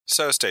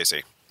So,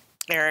 Stacey.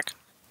 Eric.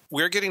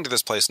 We're getting to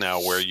this place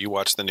now where you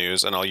watch the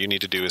news and all you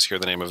need to do is hear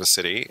the name of a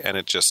city, and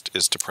it just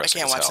is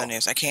depressing. I can't watch the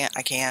news. I can't.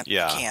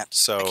 Yeah. I can't.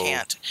 So, I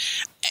can't.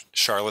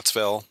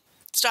 Charlottesville.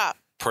 Stop.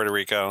 Puerto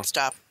Rico.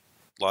 Stop.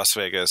 Las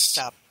Vegas.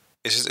 Stop.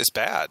 It's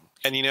bad.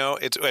 And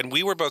and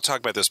we were both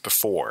talking about this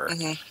before.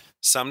 Mm-hmm.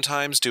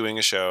 Sometimes doing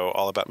a show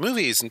all about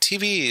movies and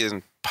TV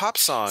and pop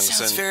songs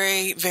sounds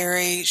very,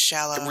 very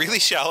shallow. Really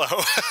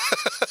shallow.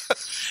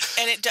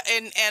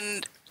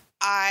 and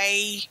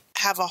I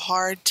have a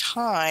hard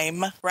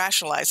time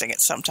rationalizing it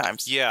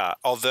sometimes. Yeah,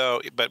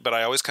 although, but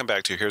I always come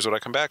back to, here's what I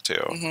come back to.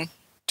 Mm-hmm.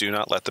 Do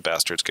not let the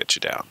bastards get you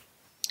down.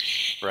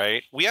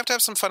 Right? We have to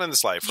have some fun in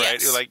this life, right?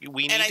 Yes. Like,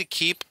 we need to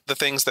keep the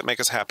things that make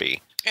us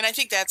happy. And I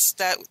think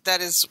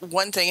that is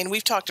one thing, and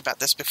we've talked about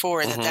this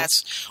before, and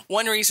that's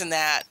one reason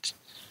that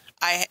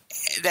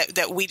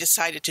we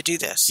decided to do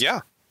this.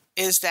 Yeah.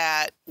 Is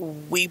that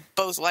we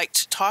both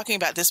liked talking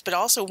about this, but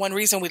also one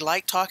reason we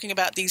like talking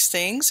about these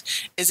things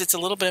is it's a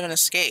little bit of an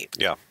escape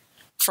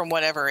from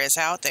whatever is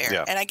out there.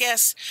 Yeah. And I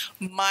guess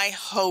my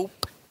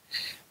hope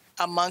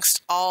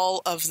amongst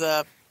all of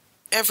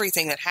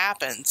everything that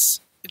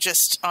happens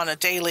just on a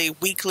daily,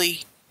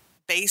 weekly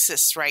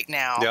basis right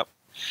now,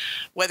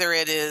 whether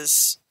it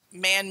is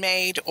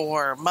man-made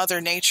or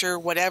Mother Nature,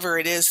 whatever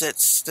it is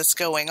that's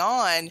going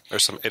on.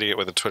 There's some idiot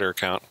with a Twitter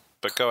account,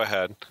 but go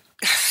ahead.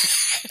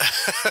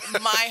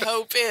 My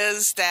hope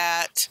is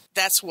that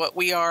that's what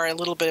we are, a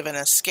little bit of an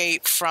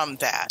escape from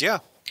that. Yeah.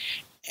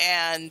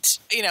 And,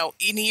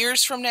 in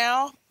years from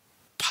now,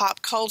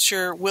 pop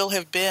culture will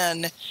have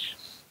been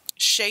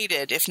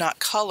shaded, if not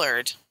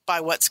colored,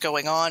 by what's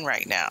going on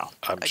right now.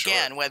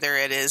 Again, whether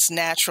it is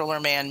natural or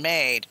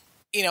man-made.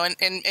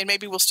 And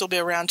maybe we'll still be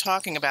around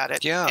talking about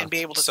it and be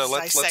able to dissect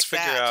that. So let's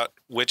figure out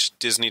which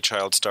Disney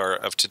child star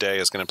of today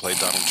is going to play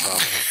Donald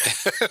Trump.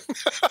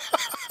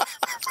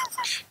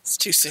 It's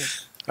too soon.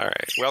 All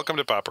right. Welcome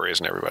to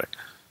Pop28, everybody.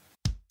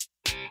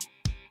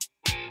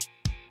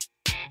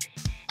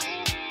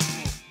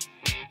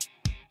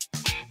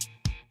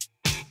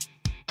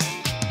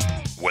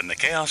 When the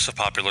chaos of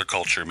popular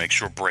culture makes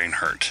your brain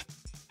hurt,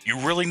 you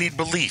really need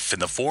belief in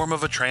the form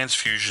of a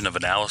transfusion of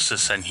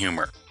analysis and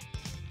humor.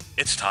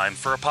 It's time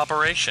for a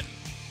Pop28.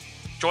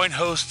 Join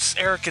hosts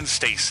Eric and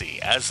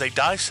Stacey as they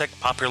dissect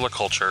popular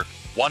culture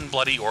one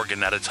bloody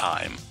organ at a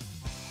time.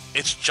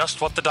 It's just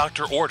what the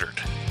doctor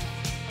ordered.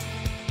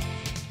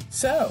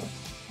 So,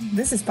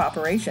 this is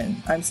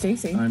Pop28. I'm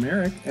Stacey. I'm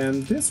Eric,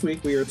 and this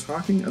week we are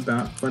talking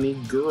about funny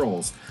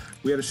girls.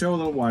 We had a show a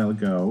little while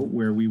ago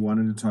where we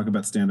wanted to talk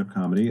about stand-up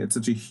comedy. It's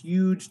such a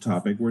huge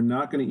topic, we're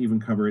not going to even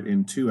cover it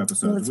in 2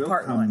 episodes. We'll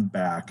come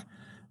back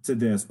to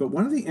this. But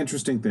one of the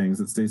interesting things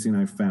that Stacey and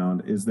I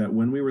found is that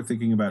when we were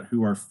thinking about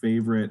who our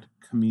favorite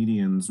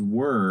comedians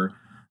were,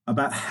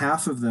 about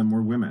half of them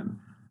were women.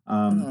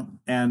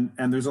 And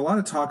there's a lot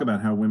of talk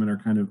about how women are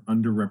kind of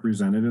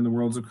underrepresented in the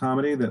worlds of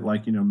comedy, that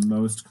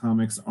most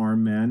comics are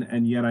men.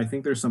 And yet I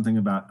think there's something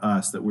about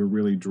us that we're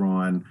really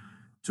drawn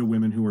to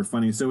women who are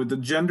funny. So the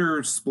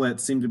gender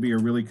split seemed to be a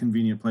really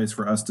convenient place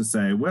for us to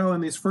say, well,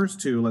 in these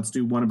first 2, let's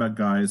do one about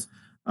guys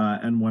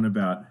and one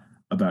about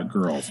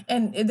girls.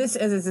 And this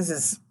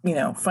is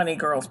Funny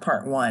Girls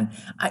Part 1.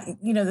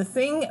 The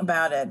thing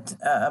about it,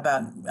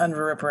 about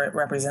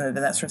underrepresented and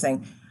that sort of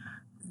thing,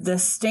 the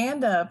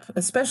stand-up,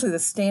 especially the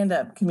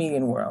stand-up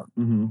comedian world,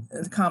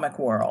 the comic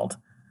world,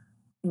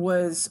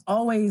 was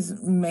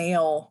always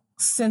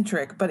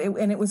male-centric, but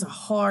it was a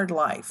hard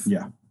life.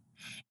 Yeah.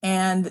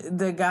 And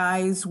the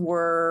guys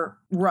were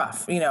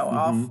rough,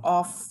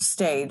 off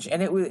stage,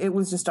 and it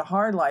was just a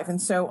hard life.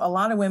 And so a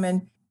lot of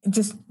women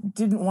just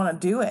didn't want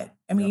to do it.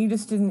 I mean,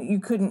 you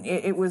couldn't,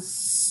 it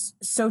was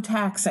so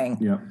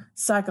taxing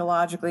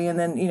psychologically. And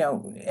then,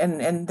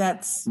 and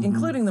that's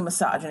including the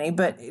misogyny,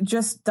 but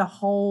just the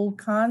whole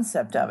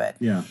concept of it.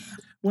 Yeah.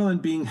 Well,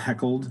 and being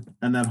heckled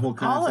and that whole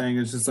kind of thing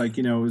is just like,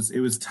 it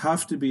was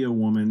tough to be a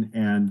woman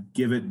and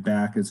give it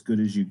back as good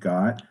as you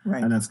got.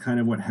 Right. And that's kind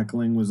of what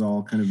heckling was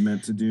all kind of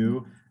meant to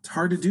do. It's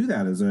hard to do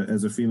that as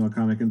a female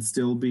comic and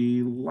still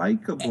be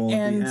likable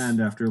at the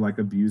end after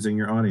abusing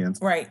your audience.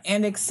 Right.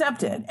 And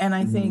accepted. And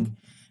I think,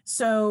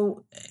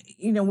 so,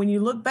 when you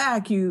look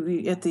back,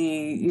 at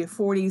the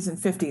 40s and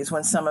 50s,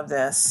 when some of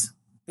this,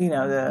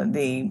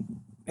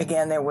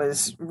 again, there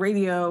was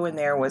radio and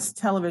there was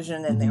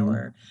television and there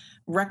were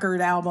record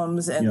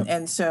albums.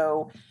 And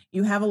so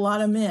you have a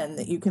lot of men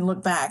that you can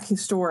look back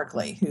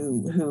historically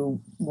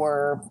who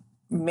were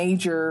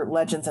major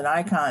legends and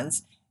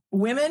icons.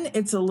 Women,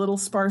 it's a little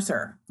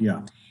sparser.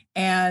 Yeah.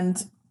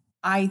 And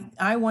I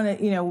want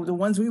to, the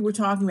ones we were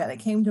talking about that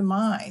came to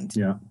mind.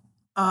 Yeah.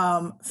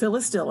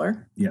 Phyllis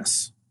Diller.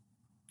 Yes.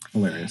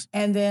 Hilarious.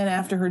 And then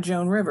after her,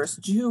 Joan Rivers,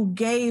 who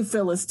gave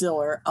Phyllis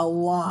Diller a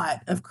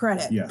lot of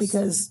credit. Yes.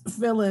 Because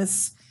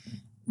Phyllis,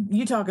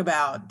 you talk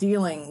about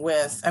dealing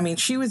with,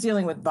 she was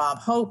dealing with Bob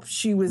Hope.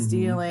 She was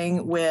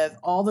dealing with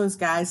all those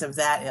guys of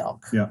that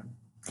ilk. Yeah.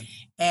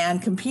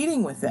 And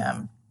competing with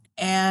them.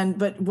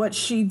 But what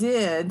she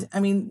did, I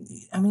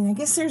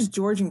guess there's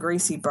George and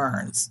Gracie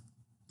Burns.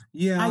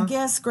 Yeah. I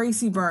guess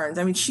Gracie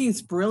Burns,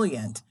 she's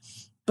brilliant.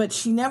 but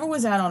she never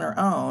was out on her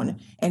own,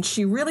 and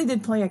she really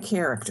did play a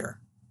character.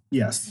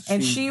 Yes.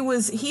 And he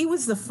was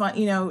the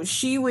fun,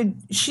 she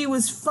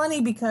was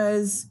funny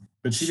because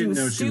but she didn't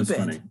know she was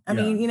funny. I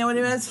mean, you know what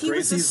it was?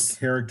 Gracie's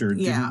character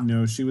didn't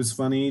know she was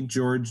funny.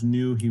 George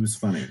knew he was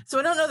funny. So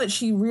I don't know that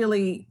she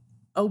really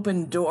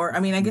opened door. I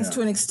mean, I guess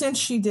to an extent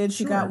she did.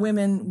 She got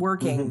women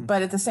working,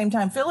 but at the same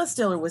time, Phyllis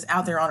Diller was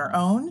out there on her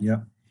own.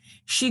 Yep.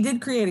 She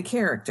did create a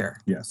character.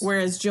 Yes.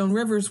 Whereas Joan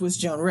Rivers was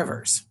Joan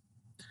Rivers.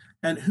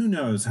 And who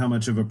knows how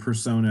much of a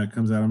persona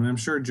comes out. I mean, I'm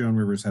sure Joan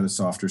Rivers had a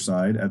softer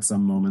side at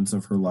some moments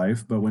of her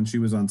life, but when she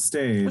was on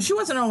stage... Well, she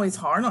wasn't always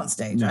hard on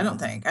stage, no. I don't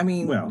think. I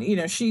mean,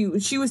 she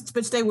was...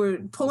 But they were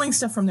pulling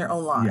stuff from their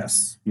own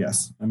lives.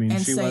 Yes. I mean,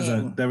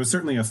 that was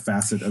certainly a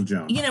facet of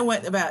Joan. You know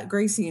what, about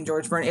Gracie and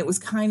George Byrne, it was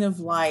kind of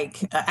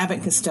like Abbott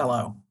and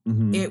Costello.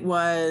 Mm-hmm. It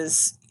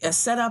was a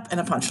setup and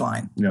a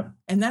punchline. Yeah.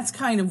 And that's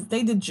kind of...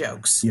 They did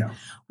jokes. Yeah.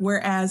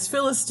 Whereas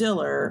Phyllis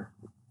Diller...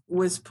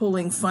 was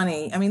pulling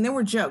funny. I mean, there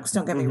were jokes.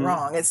 Don't get me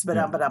wrong. It's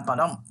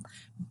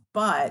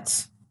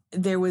but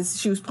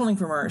she was pulling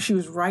from her. She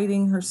was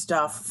writing her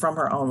stuff from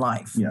her own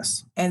life.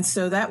 Yes, and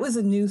so that was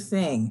a new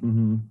thing.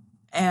 Mm-hmm.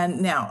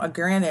 And now,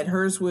 granted,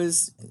 hers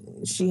was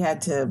she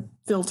had to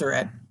filter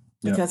it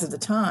because of the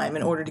time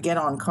in order to get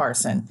on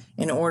Carson,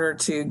 in order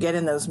to get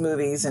in those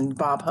movies and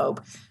Bob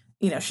Hope.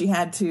 She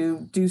had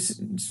to do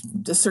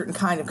a certain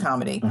kind of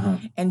comedy.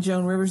 And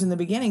Joan Rivers in the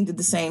beginning did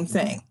the same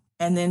thing.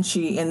 And then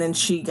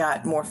she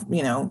got more,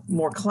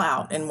 more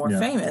clout and more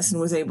famous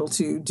and was able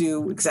to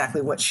do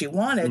exactly what she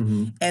wanted.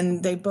 Mm-hmm.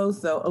 And they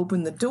both, though,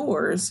 opened the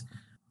doors.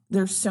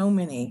 There's so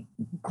many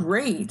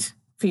great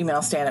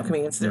female stand-up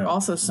comedians. There are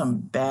also some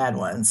bad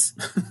ones,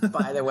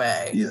 by the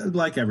way.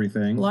 Like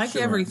everything.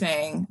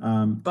 Everything.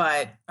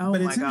 But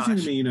it's interesting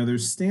to me,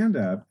 there's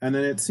stand-up. And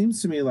then it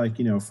seems to me like,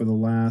 for the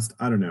last,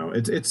 I don't know,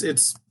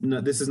 it's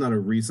not, this is not a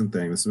recent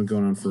thing. This has been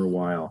going on for a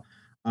while.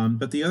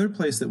 But the other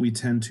place that we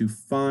tend to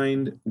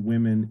find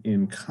women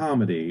in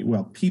comedy,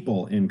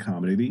 people in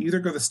comedy, they either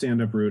go the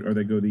stand-up route or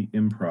they go the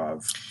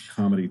improv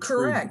comedy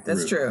Correct,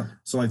 that's route. True.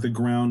 So like the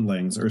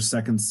Groundlings or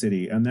Second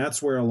City, and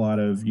that's where a lot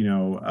of,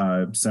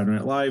 Saturday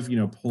Night Live,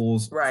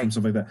 pulls from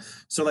stuff like that.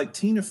 So like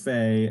Tina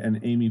Fey and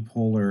Amy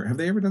Poehler, have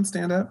they ever done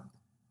stand-up?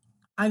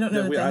 I don't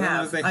know that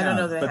they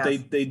have.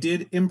 But they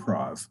did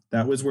improv.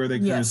 That was where they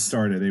kind of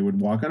started. They would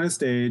walk on a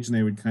stage and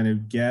they would kind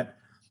of get...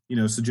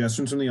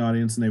 suggestions from the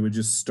audience, and they would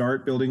just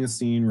start building a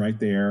scene right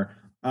there.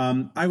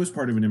 I was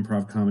part of an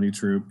improv comedy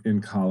troupe in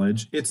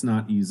college. It's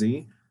not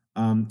easy.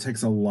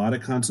 Takes a lot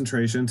of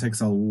concentration, takes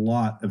a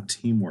lot of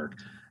teamwork.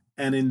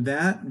 And in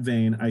that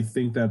vein, I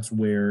think that's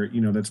where,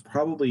 that's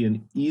probably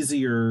an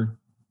easier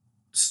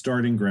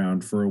starting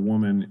ground for a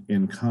woman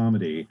in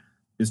comedy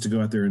is to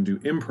go out there and do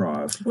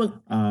improv.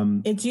 Well,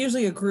 it's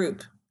usually a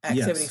group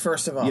activity,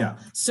 first of all. Yeah.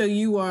 So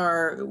you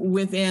are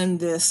within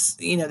this,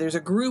 there's a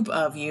group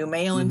of you,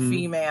 male and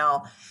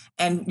female,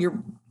 and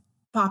you're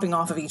popping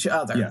off of each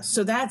other. Yes.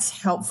 So that's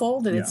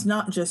helpful that it's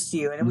not just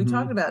you. And we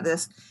talked about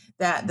this,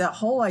 that the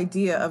whole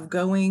idea of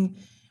going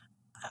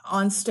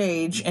on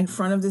stage in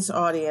front of this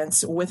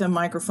audience with a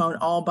microphone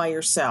all by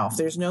yourself.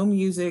 There's no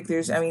music.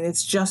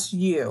 It's just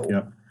you.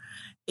 Yep.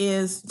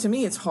 Is, to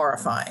me, it's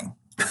horrifying.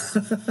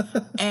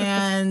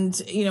 And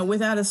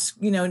without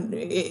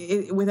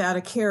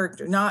a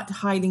character, not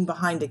hiding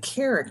behind a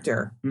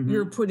character,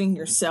 you're putting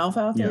yourself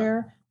out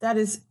there. That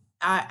is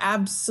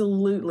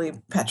absolutely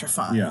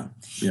petrifying.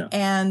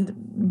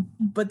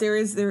 But there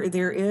is an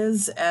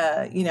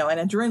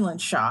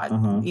adrenaline shot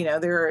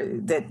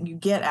that you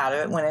get out of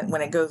it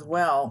when it goes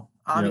well,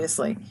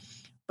 obviously.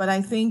 But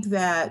I think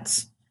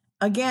that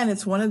again,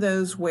 it's one of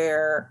those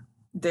where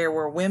there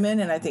were women,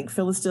 and I think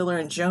Phyllis Diller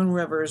and Joan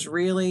Rivers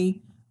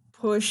really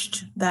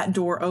pushed that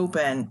door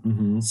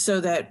open so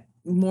that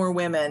more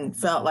women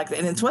felt like that.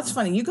 And it's what's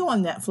funny, you go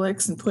on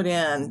Netflix and put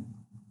in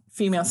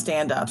female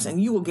stand-ups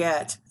and you will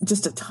get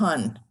just a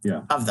ton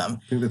of them.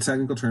 I think the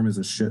technical term is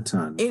a shit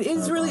ton. It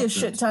is really a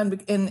shit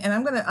ton. And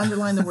I'm going to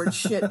underline the word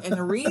shit. And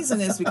the reason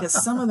is because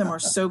some of them are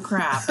so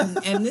crap.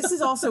 And this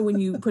is also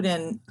when you put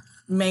in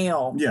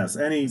male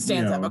any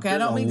stand-up. Okay, I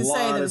don't mean to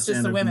say that it's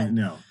just the women.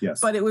 No, yes.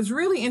 But it was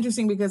really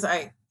interesting because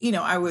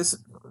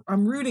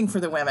I'm rooting for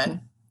the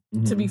women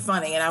to be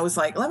funny. And I was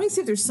like, let me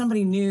see if there's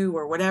somebody new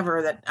or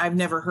whatever that I've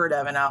never heard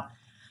of. And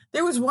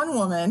there was one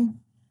woman,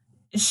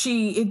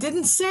 it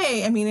didn't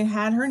say, it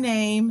had her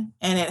name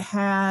and it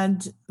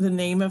had the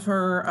name of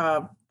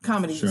her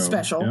comedy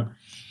special. Yep.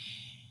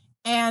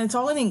 And it's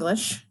all in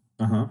English.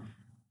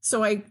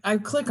 So I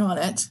click on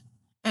it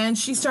and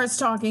she starts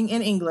talking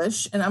in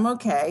English and I'm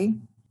okay.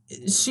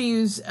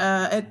 She's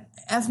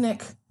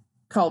ethnic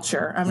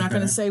culture. I'm not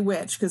going to say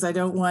which because I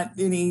don't want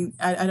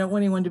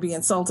anyone to be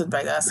insulted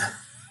by this.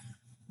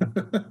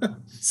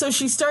 So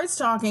she starts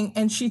talking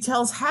and she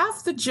tells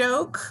half the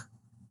joke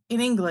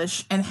in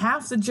English and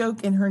half the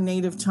joke in her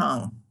native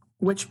tongue,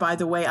 which, by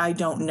the way, I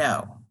don't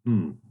know.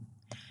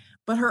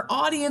 But her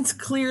audience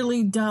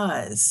clearly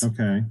does.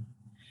 Okay.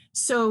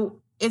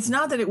 So it's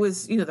not that it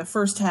was, the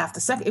first half,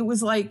 the second. It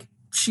was like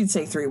she'd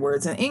say 3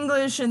 words in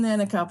English and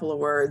then a couple of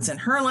words in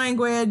her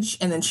language,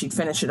 and then she'd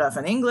finish it up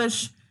in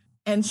English,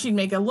 and she'd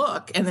make a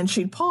look, and then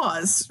she'd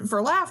pause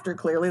for laughter.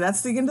 Clearly,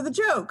 that's the end of the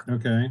joke.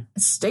 Okay.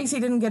 Stacey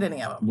didn't get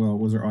any of them. Well,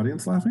 was her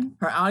audience laughing?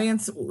 Her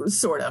audience,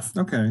 sort of.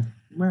 Okay.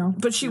 Well.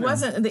 But she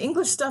wasn't, the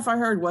English stuff I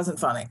heard wasn't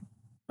funny.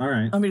 All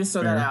right. Let me just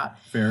throw that out.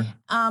 Fair.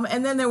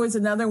 And then there was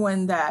another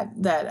one that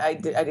I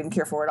didn't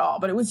care for at all.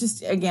 But it was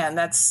just, again,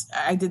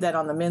 I did that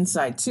on the men's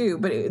side too.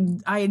 But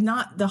I had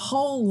not, the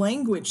whole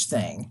language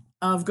thing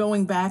of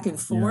going back and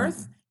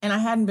forth, and I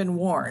hadn't been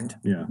warned.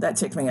 Yeah. That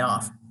ticked me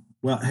off.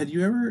 Well, had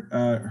you ever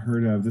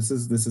heard of, this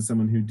is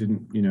someone who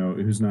didn't,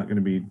 who's not going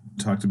to be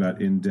talked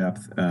about in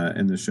depth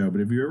in the show,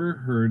 but have you ever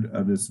heard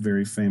of this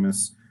very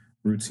famous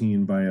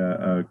routine by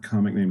a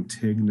comic named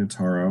Tig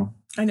Notaro?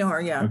 I know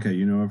her, yeah. Okay,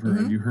 you know of her.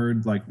 Mm-hmm. Have you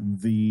heard like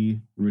the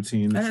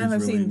routine that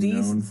she's really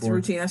known for?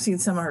 Routine. I've seen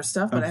some of her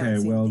stuff, but I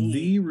haven't seen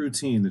the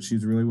routine that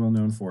she's really well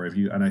known for.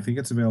 And I think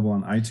it's available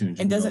on iTunes.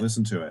 You can go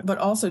listen to it. But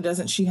also,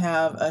 doesn't she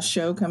have a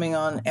show coming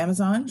on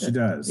Amazon? She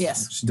does.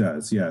 Yes, she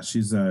does. Yeah,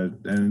 she's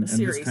and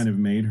this kind of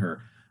made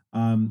her.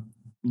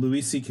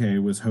 Louis C.K.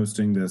 was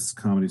hosting this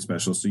comedy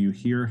special, so you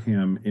hear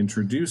him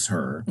introduce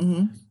her,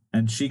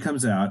 and she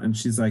comes out and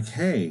she's like,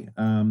 "Hey,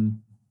 found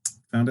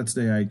out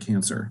today I had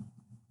cancer."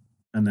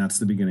 And that's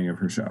the beginning of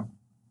her show.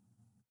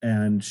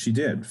 And she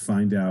did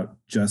find out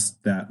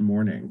just that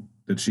morning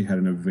that she had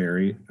a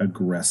very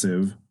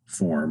aggressive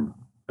form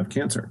of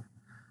cancer.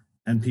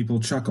 And people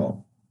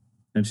chuckle.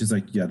 And she's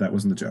like, yeah, that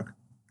wasn't the joke.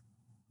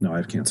 No, I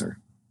have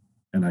cancer.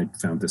 And I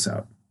found this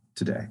out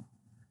today.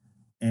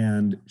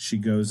 And she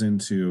goes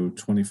into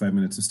 25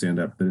 minutes of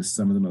stand-up that is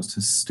some of the most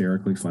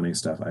hysterically funny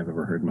stuff I've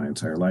ever heard in my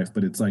entire life.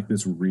 But it's like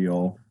this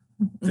real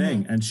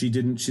thing. And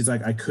she's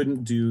like, I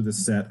couldn't do the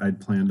set I'd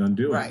planned on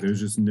doing. Right. There's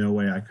just no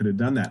way I could have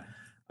done that.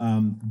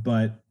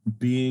 But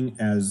being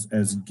as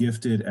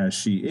gifted as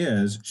she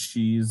is,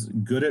 she's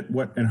good at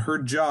and her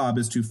job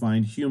is to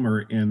find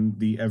humor in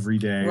the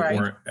everyday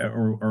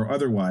or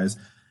otherwise.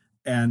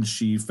 And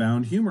she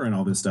found humor in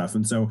all this stuff.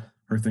 And so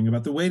her thing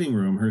about the waiting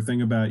room, her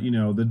thing about,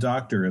 the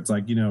doctor, it's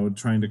like,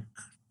 trying to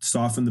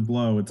soften the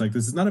blow. It's like,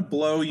 this is not a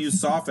blow you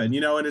soften,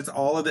 and it's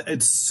all of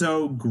it's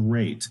so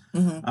great.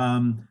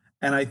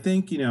 And I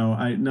think,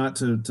 not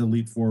to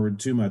leap forward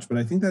too much, but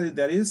I think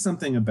that is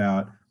something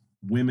about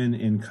women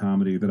in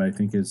comedy that I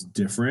think is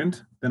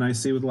different than I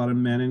see with a lot of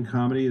men in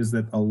comedy, is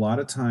that a lot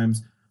of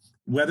times,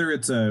 whether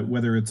it's a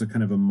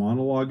kind of a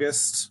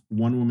monologuist,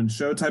 one woman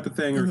show type of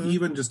thing, or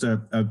even just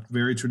a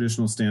very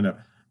traditional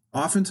stand-up,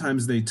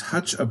 oftentimes they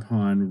touch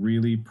upon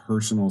really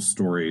personal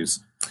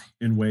stories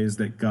in ways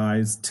that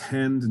guys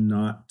tend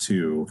not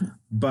to,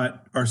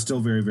 but are still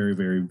very, very,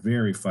 very,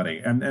 very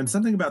funny. And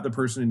something about the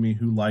person in me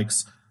who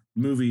likes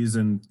movies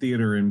and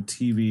theater and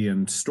TV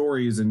and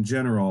stories in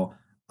general,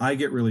 I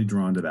get really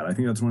drawn to that. I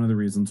think that's one of the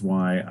reasons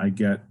why I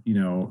get,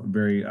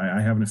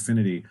 I have an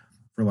affinity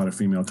for a lot of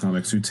female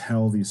comics who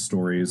tell these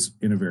stories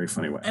in a very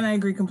funny way. And I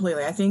agree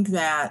completely. I think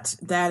that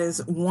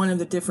is one of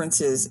the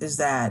differences, is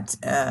that,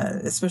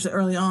 especially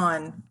early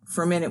on,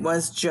 for men, it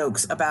was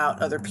jokes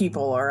about other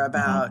people or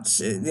about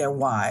their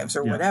wives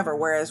or whatever,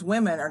 whereas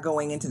women are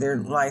going into their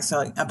life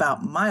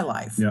about my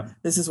life. Yeah.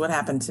 This is what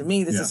happened to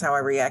me. This is how I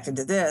reacted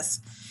to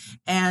this.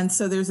 And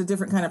so there's a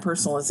different kind of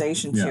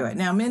personalization to it.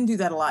 Now, men do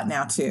that a lot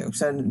now, too.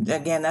 So,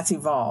 again, that's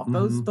evolved.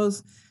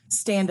 Both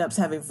stand-ups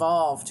have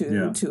evolved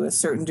to a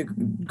certain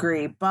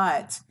degree,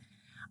 but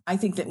I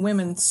think that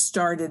women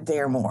started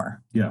there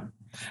more. Yeah.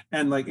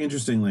 And, like,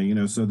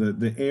 interestingly, so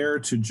the heir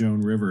to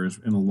Joan Rivers,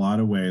 in a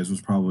lot of ways,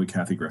 was probably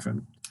Kathy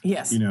Griffin.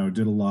 Yes.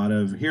 Did a lot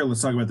of, here,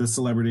 let's talk about this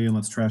celebrity and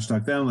let's trash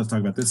talk them. Let's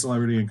talk about this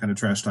celebrity and kind of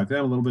trash talk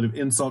them. A little bit of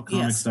insult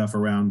comic stuff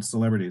around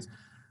celebrities.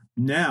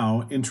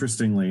 Now,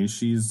 interestingly,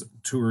 she's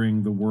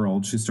touring the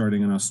world. She's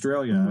starting in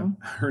Australia.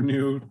 Her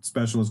new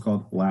special is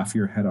called Laugh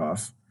Your Head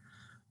Off.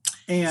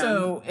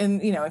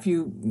 And if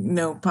you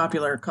know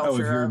popular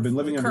culture, if you've been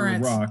living under a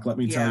rock, let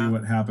me tell you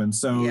what happened.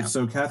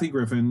 So Kathy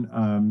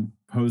Griffin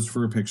posed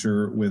for a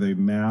picture with a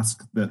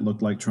mask that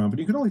looked like Trump, and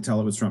you could only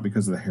tell it was Trump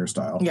because of the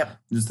hairstyle. Yep.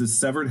 Just this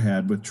severed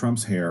head with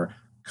Trump's hair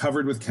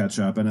covered with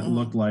ketchup, and it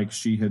looked like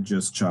she had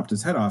just chopped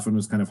his head off and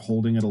was kind of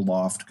holding it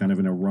aloft, kind of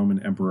in a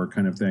Roman emperor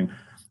kind of thing.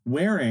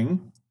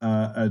 Wearing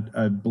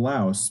a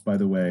blouse, by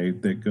the way,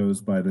 that goes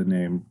by the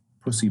name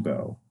Pussy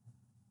Bow.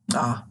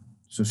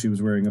 So she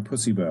was wearing a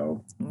pussy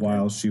bow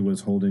while she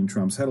was holding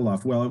Trump's head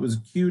aloft. Well, it was a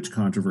huge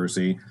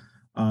controversy.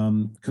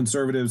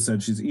 Conservatives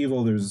said she's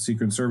evil. There's a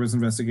Secret Service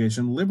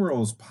investigation.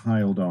 Liberals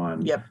piled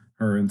on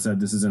her and said,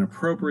 this is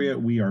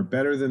inappropriate. We are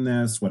better than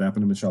this. What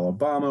happened to Michelle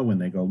Obama? When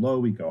they go low,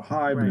 we go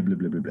high, blah, blah,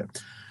 blah, blah, blah.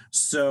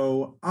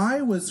 So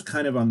I was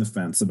kind of on the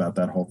fence about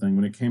that whole thing.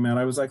 When it came out,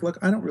 I was like, look,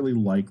 I don't really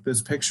like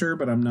this picture,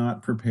 but I'm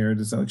not prepared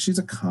to say, like, she's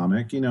a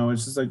comic,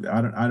 it's just like,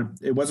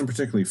 it wasn't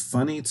particularly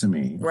funny to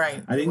me.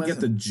 Right. I didn't get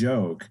the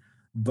joke,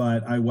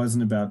 but I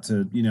wasn't about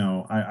to,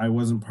 I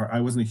wasn't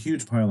a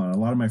huge pile on. A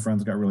lot of my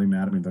friends got really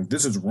mad at me. Like,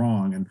 this is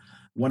wrong. And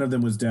one of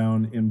them was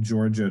down in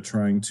Georgia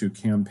trying to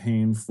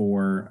campaign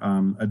for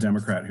a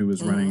Democrat who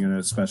was running in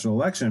a special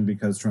election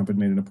because Trump had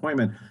made an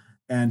appointment.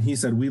 And he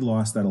said, we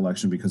lost that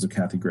election because of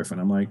Kathy Griffin.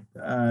 I'm like,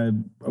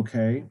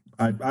 okay.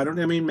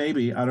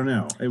 Maybe, I don't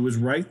know. It was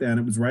right then.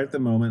 It was right at the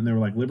moment. And they were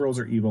like, liberals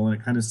are evil. And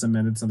it kind of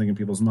cemented something in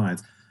people's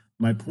minds.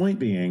 My point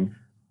being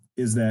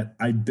is that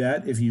I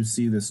bet if you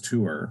see this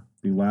tour,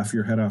 the Laugh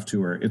Your Head Off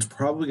tour, it's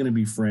probably going to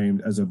be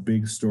framed as a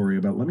big story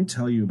about, let me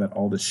tell you about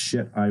all the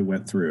shit I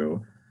went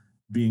through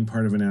being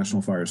part of a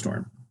national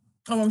firestorm.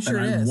 Oh, I'm sure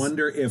it is. I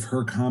wonder if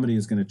her comedy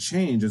is going to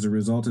change as a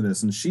result of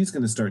this, and she's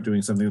going to start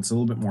doing something that's a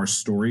little bit more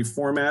story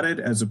formatted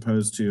as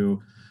opposed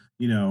to,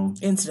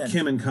 incident.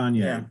 Kim and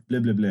Kanye, blah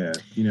blah blah.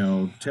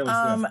 Taylor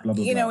Swift, blah blah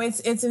blah.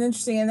 It's an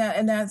interesting,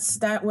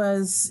 that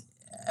was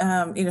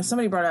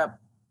somebody brought up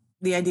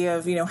the idea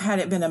of had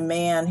it been a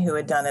man who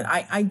had done it.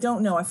 I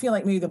don't know. I feel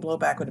like maybe the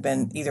blowback would have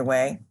been either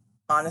way,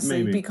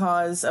 honestly,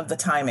 because of the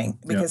timing.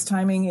 Because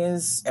timing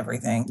is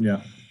everything.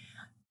 Yeah.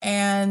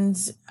 And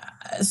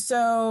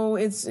so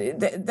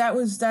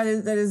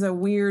that is a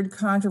weird,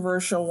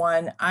 controversial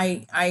one.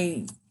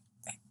 I'm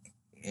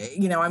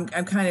kind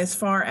of as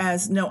far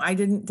as, no, I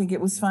didn't think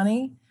it was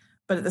funny,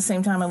 but at the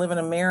same time, I live in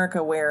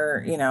America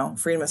where,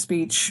 freedom of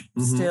speech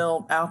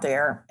still out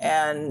there.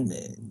 And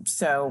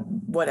so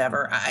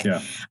whatever.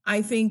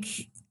 I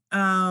think,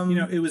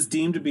 it was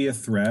deemed to be a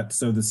threat.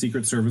 So the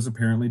Secret Service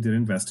apparently did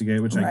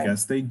investigate, which I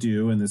guess they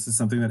do. And this is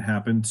something that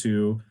happened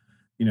to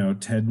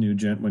Ted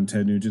Nugent, when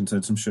Ted Nugent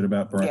said some shit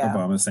about Barack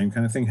Obama, same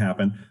kind of thing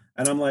happened.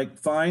 And I'm like,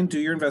 fine, do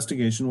your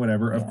investigation,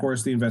 whatever. Of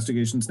course, the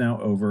investigation's now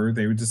over.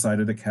 They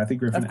decided that Kathy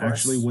Griffin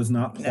actually was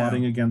not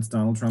plotting against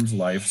Donald Trump's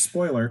life.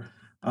 Spoiler.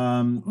 Okay.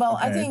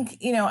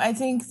 I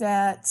think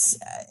that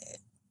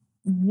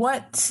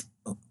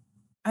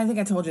I think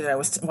I told you that I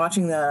was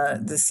watching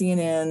the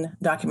CNN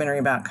documentary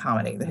about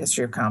comedy, the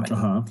history of comedy.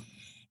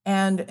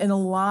 And a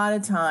lot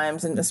of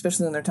times, and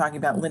especially when they're talking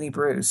about Lenny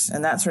Bruce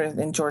and that sort of,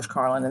 and George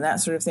Carlin and that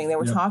sort of thing, they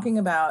were talking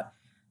about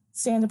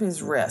stand-up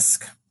is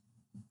risk.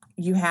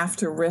 You have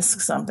to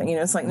risk something.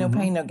 It's like no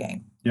pain, no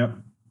gain. Yep.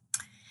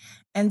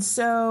 And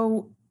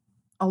so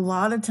a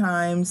lot of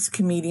times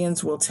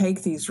comedians will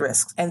take these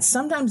risks, and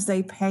sometimes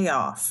they pay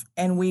off,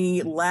 and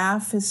we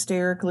laugh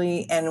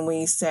hysterically and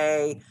we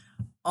say,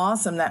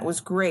 awesome, that was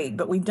great,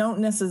 but we don't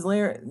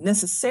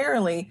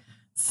necessarily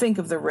think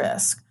of the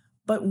risk.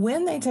 But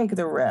when they take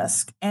the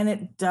risk and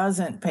it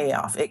doesn't pay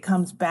off, it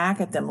comes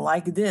back at them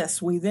like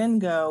this, we then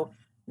go,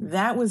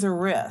 that was a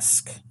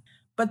risk.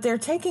 But they're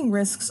taking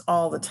risks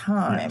all the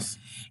time. Yes.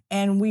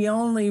 And we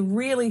only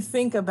really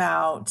think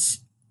about,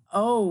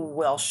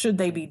 should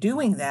they be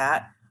doing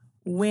that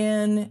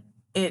when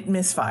it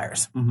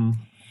misfires?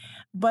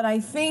 But I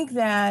think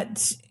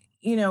that,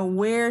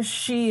 where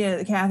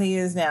Kathy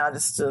is now,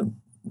 just to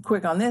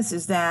quick on this,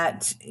 is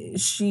that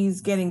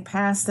she's getting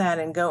past that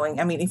and going,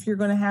 if you're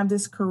going to have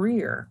this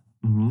career,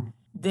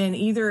 then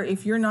either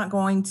if you're not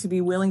going to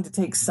be willing to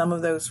take some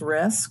of those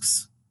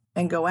risks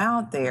and go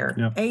out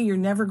there, you're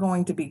never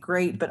going to be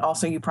great, but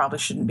also you probably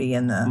shouldn't be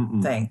in the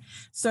thing.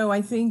 So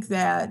I think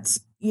that,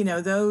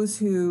 those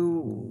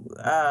who,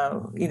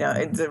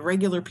 the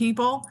regular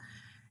people,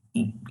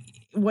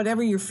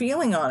 whatever you're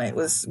feeling on it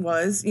was,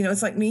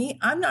 it's like me,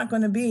 I'm not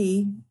going to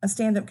be a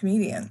stand-up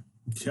comedian.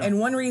 Yeah. And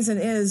one reason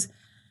is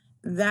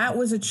that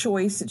was a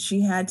choice that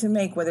she had to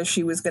make, whether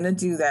she was going to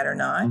do that or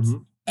not.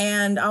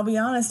 And I'll be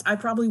honest, I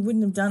probably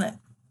wouldn't have done it.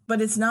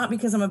 But it's not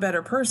because I'm a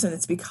better person.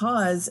 It's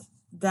because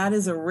that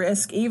is a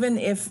risk. Even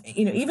if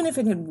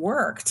it had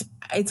worked,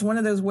 it's one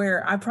of those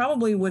where I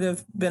probably would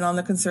have been on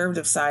the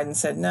conservative side and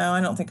said, no,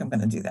 I don't think I'm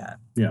going to do that.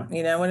 Yeah.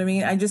 You know what I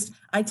mean?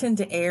 I tend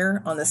to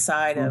err on the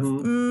side of,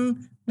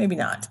 maybe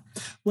not.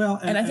 Well,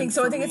 and I think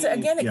it's,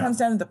 again, it comes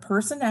down to the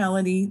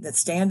personality that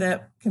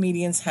stand-up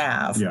comedians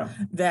have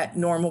that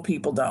normal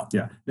people don't.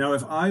 Yeah. Now,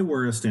 if I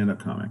were a stand-up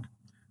comic,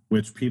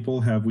 which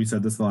people have, we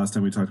said this the last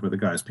time we talked about the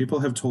guys,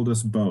 people have told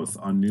us both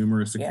on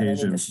numerous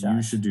occasions,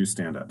 you should do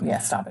stand-up. Yeah,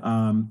 stop it.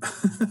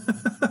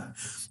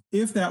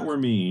 If that were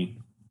me,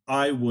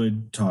 I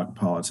would talk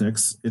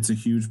politics. It's a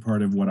huge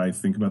part of what I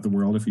think about the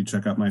world. If you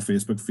check out my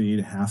Facebook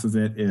feed, half of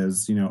it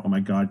is, oh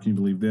my God, can you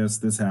believe this?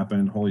 This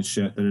happened. Holy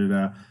shit. Da, da,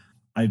 da.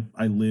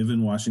 I live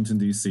in Washington,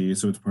 D.C.,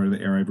 so it's part of the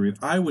air I breathe.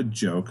 I would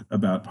joke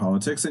about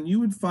politics, and you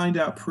would find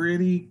out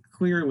pretty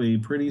clearly,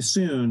 pretty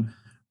soon,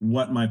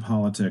 what my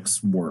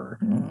politics were.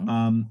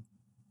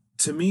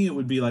 To me, it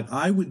would be like,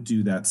 I would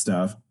do that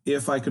stuff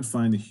if I could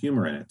find the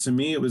humor in it. To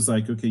me, it was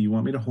like, okay, you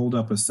want me to hold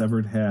up a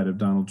severed head of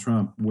Donald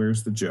Trump?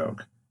 Where's the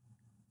joke?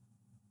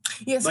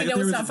 Yes,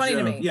 it's not funny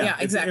to me. Yeah,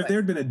 exactly. If there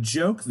had been a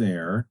joke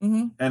there,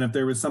 and if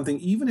there was something,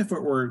 even if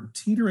it were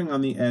teetering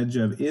on the edge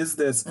of, is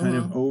this kind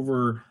of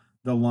over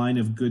the line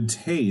of good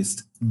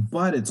taste,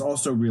 but it's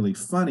also really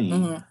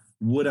funny,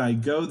 would I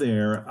go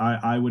there?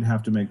 I would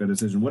have to make that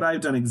decision. Would I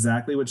have done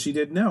exactly what she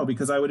did? No,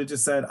 because I would have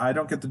just said, I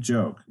don't get the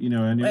joke.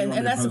 And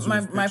that's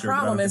my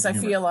problem is I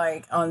feel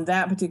like on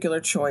that particular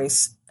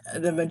choice,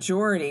 the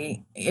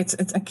majority, it's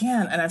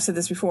again, and I've said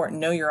this before,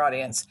 know your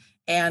audience.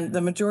 And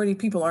the majority of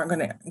people aren't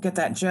going to get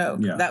that joke.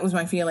 Yeah. That was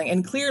my feeling.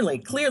 And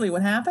clearly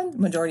what happened,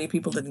 majority of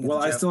people didn't get the joke.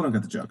 Well, I still don't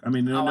get the joke. I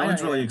mean, no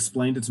one's really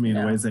explained it to me in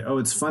a way to say,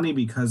 it's funny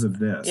because of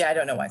this. Yeah, I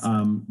don't know why it's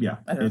funny. Yeah.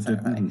 I don't know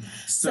funny.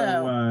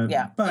 So,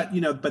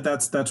 but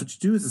that's what you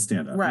do as a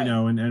stand-up. Right.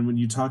 And when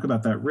you talk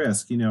about that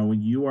risk,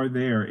 when you are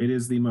there, it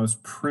is the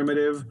most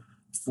primitive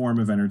form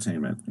of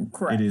entertainment.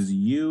 Correct. It is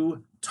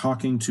you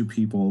talking to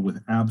people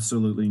with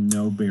absolutely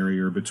no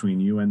barrier between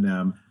you and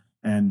them.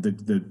 And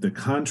the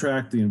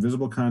contract, the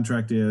invisible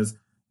contract is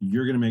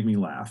you're going to make me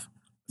laugh,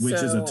 which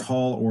is a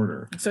tall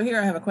order. So here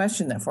I have a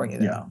question then for you,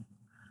 though. Yeah.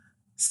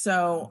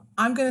 So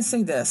I'm going to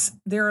say this.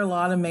 There are a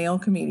lot of male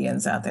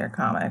comedians out there,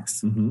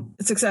 comics,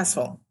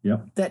 successful,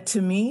 that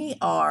to me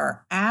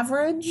are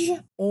average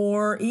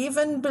or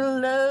even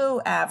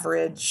below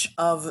average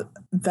of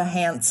the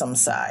handsome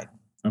side.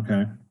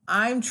 Okay.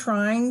 I'm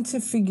trying to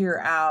figure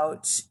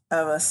out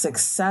of a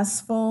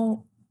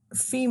successful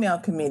female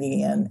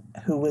comedian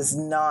who was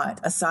not,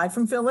 aside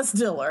from Phyllis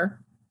Diller,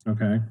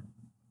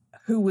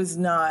 who was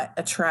not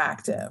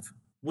attractive.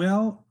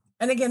 Well,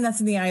 and again,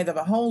 that's in the eye of the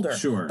beholder.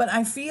 Sure. But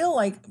I feel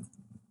like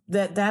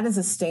that is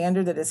a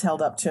standard that is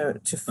held up to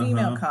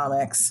female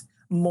comics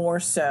more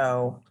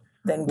so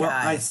than guys. Well,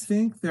 I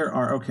think there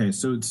are,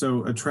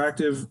 so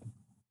attractive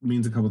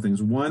means a couple of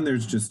things. One,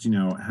 there's just,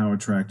 how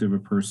attractive a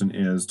person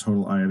is,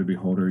 total eye of the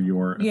beholder,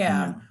 your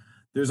opinion.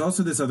 There's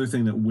also this other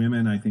thing that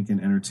women, I think, in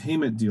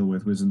entertainment deal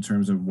with, was in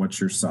terms of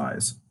what's your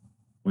size,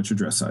 what's your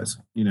dress size,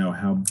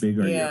 how big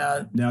are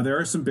you? Now, there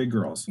are some big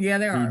girls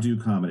who do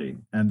comedy,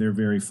 and they're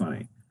very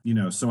funny,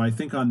 So I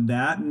think on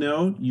that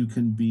note, you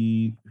can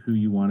be who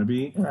you want to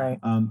be. Right.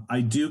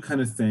 I do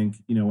kind of think,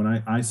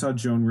 when I saw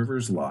Joan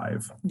Rivers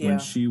live, when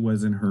she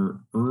was in her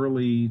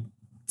early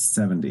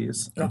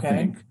 70s, I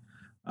think.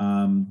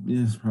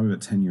 It's probably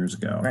about 10 years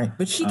ago. Right.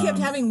 But she kept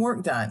having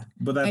work done.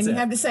 But that's and you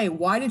have to say,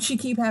 why did she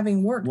keep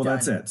having work done? Well,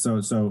 that's it.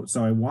 So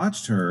I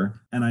watched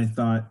her and I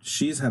thought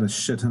she's had a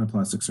shit ton of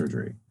plastic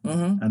surgery.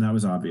 And that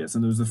was obvious.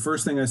 And it was the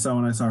first thing I saw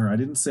when I saw her. I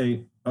didn't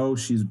say, oh,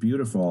 she's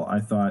beautiful. I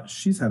thought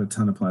she's had a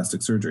ton of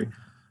plastic surgery.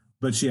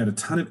 But she had a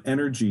ton of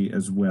energy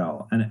as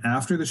well. And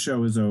after the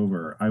show is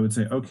over, I would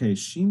say, okay,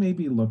 she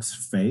maybe looks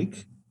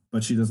fake,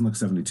 but she doesn't look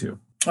 72.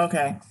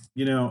 Okay.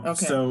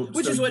 So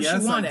which is what she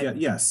wanted.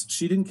 Yes,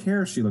 she didn't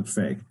care if she looked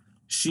fake.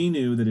 She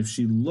knew that if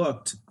she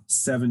looked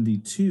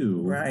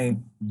 72,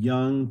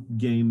 young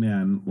gay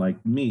men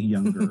like me,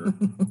 younger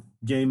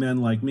gay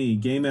men like me,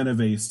 gay men of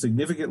a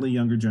significantly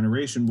younger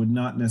generation would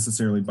not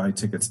necessarily buy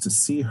tickets to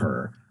see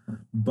her.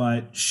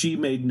 But she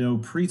made no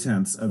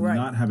pretense of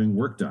not having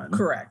work done.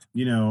 Correct.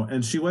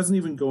 And she wasn't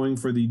even going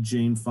for the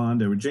Jane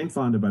Fonda. Jane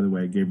Fonda, by the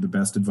way, gave the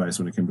best advice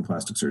when it came to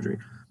plastic surgery.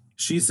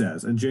 She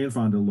says, and Jane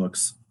Fonda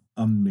looks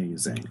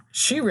amazing.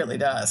 She really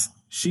does.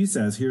 She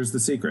says, here's the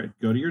secret.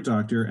 Go to your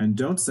doctor and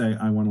don't say,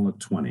 I want to look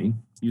 20.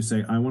 You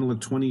say, I want to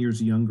look 20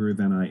 years younger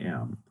than I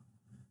am.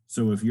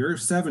 So if you're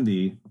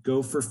 70,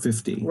 go for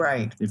 50.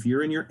 Right. If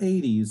you're in your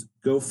 80s,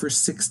 go for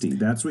 60.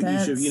 That's what you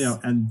should,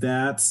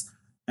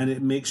 and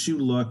it makes you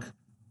look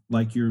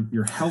like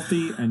you're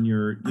healthy and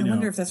you're, I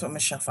wonder if that's what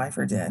Michelle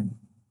Pfeiffer did.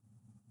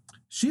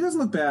 She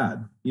doesn't look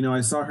bad.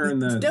 I saw her in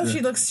the... No,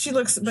 she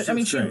looks, but I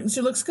mean,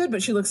 she looks good,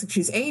 but she looks like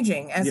she's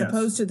aging as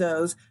opposed to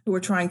those who are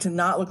trying to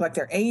not look like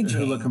they're aging.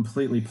 Who look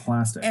completely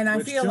plastic. And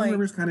I feel Joan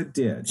Rivers kind of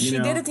did. She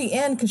did at the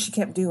end because she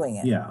kept doing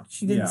it. Yeah.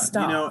 She didn't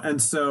stop.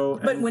 And so...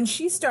 But when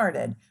she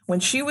started, when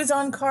she was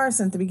on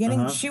Carson at the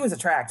beginning, she was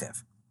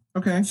attractive.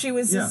 Okay. She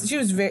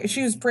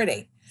was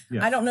pretty.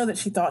 Yeah. I don't know that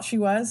she thought she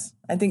was.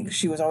 I think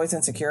she was always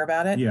insecure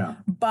about it. Yeah.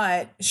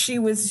 But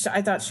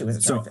I thought she was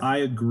attractive. So I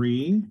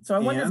agree. So I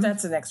wonder if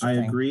that's an extra thing.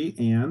 I agree.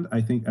 And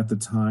I think at the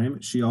time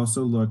she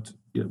also looked,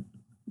 I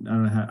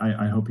don't know how,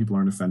 I hope people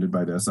aren't offended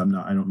by this. I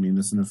don't mean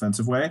this in an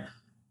offensive way.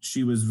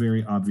 She was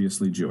very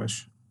obviously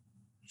Jewish.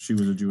 She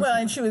was a Jewish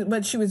woman.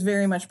 And she was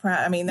very much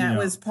proud. I mean, that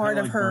was part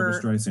of her.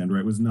 Barbra Streisand,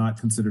 right, was not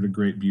considered a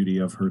great beauty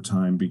of her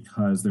time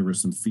because there were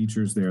some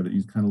features there that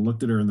you kind of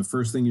looked at her and the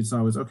first thing you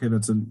saw was, okay,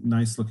 that's a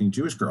nice looking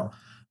Jewish girl.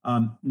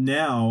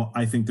 Now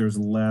I think there's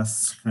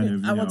less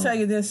kind of. I will tell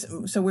you this.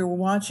 So we were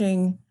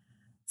watching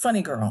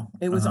Funny Girl.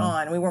 It was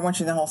on. We weren't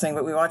watching the whole thing,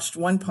 but we watched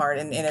one part,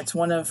 and it's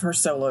one of her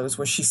solos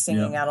where she's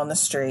singing out on the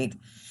street.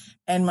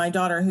 And my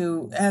daughter,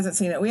 who hasn't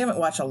seen it, we haven't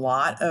watched a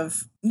lot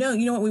of. No,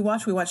 you know what we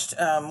watched? We watched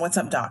What's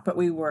Up, Doc. But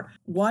we were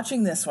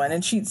watching this one,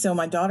 and so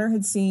my daughter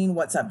had seen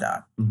What's Up,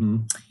 Doc,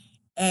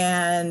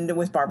 and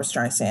with Barbra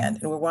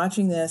Streisand, and we're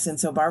watching this, and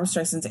so Barbra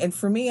Streisand, and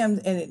for me,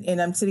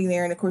 I'm sitting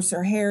there, and of course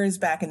her hair is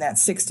back in that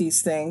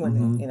 '60s thing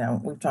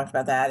when we've talked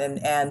about that,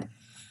 and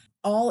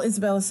all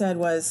Isabella said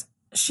was,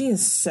 "She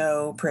is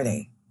so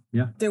pretty."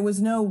 Yeah, there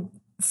was no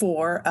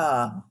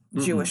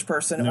Jewish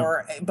person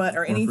or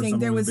anything.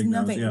 There was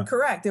nothing.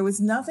 Correct. There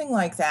was nothing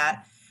like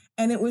that.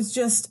 And it was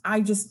just,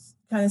 I just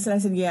kind of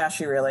said, yeah,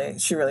 she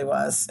really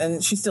was.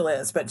 And she still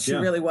is, but she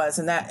really was.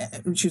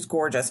 And she was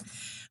gorgeous.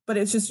 But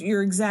it's just,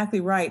 you're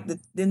exactly right. That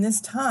in this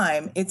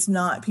time, it's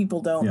not,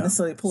 people don't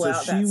necessarily pull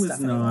out that stuff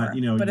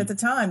anymore. But at the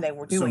time, they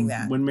were doing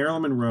that. When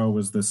Marilyn Monroe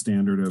was the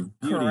standard of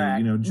beauty,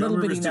 Joan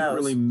Rivers didn't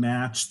really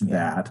match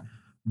that.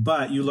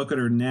 But you look at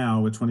her now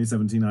with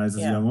 2017 eyes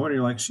as a young woman, and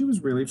you're like, she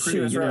was really pretty. She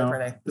was really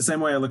pretty. The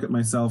same way I look at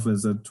myself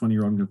as a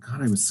 20-year-old and go,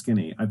 God, I was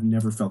skinny. I've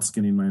never felt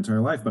skinny in my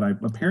entire life, but I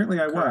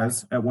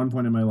was at one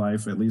point in my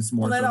life, at least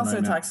more. Well, that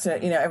also talks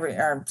to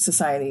our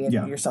society and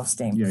your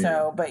self-esteem.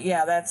 But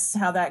that's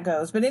how that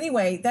goes. But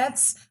anyway,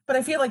 but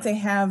I feel like they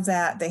have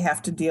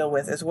to deal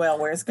with as well.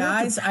 Whereas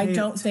guys, I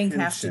don't think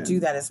have to do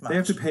that as much. They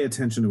have to pay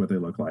attention to what they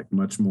look like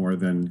much more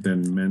than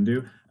men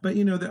do. But,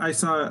 I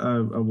saw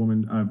a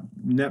woman,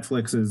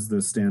 Netflix is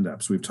the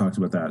stand-ups. We've talked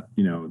about that,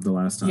 the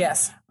last time.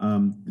 Yes.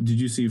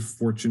 Did you see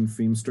Fortune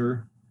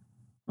Feimster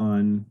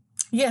on?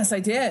 Yes, I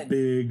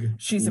did.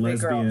 She's a big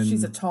girl.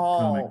 She's a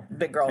tall, comic.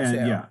 Big girl, too.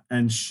 Yeah,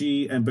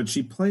 but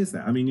she plays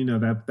that. I mean,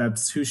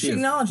 that's who she is. She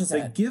acknowledges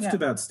it. The gift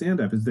about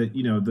stand-up is that,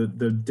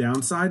 the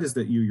downside is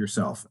that you're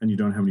yourself and you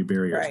don't have any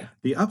barriers. Right.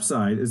 The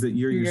upside is that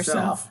you're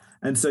yourself.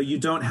 And so you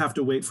don't have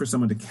to wait for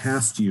someone to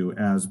cast you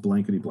as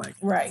blankety blank.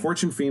 Right.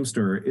 Fortune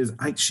Feimster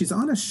she's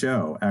on a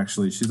show,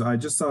 actually. I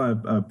just saw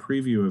a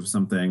preview of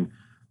some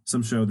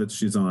show that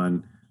she's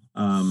on.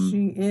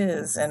 She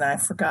is, and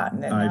I've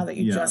forgotten it now that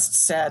you just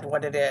said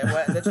what it is,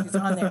 that she's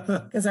on there.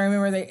 Because I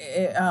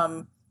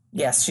remember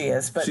yes, she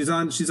is. But she's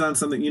on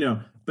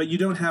something, but you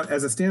don't have,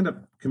 as a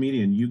stand-up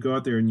comedian, you go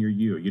out there and you're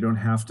you. You don't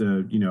have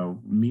to,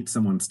 meet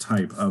someone's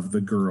type of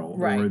the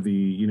girl or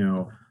the,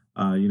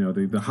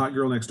 the hot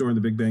girl next door in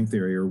The Big Bang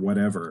Theory or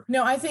whatever.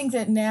 No, I think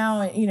that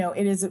now,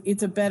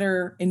 it's a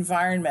better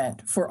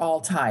environment for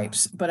all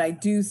types. But I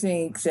do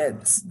think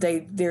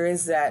that there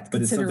is that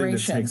consideration.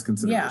 It's something that takes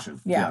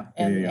consideration. Yeah.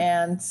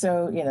 And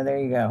so, there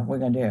you go. We're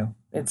going to do.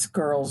 It's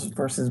girls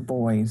versus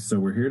boys. So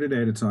we're here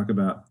today to talk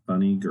about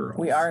funny girls.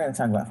 We are going to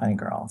talk about funny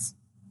girls.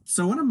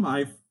 So one of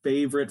my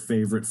favorite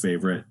funny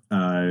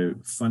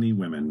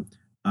women,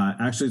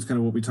 actually it's kind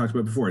of what we talked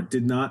about before. It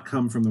did not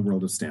come from the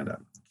world of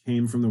stand-up.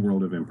 Came from the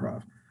world of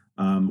improv,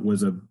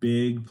 was a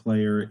big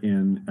player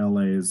in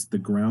LA's The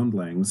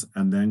Groundlings,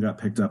 and then got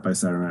picked up by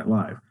Saturday Night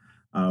Live,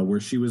 where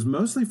she was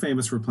mostly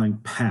famous for playing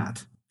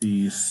Pat,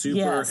 the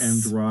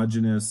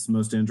androgynous,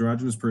 most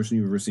androgynous person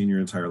you've ever seen in your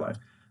entire life.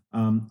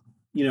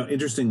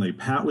 Interestingly,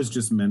 Pat was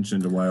just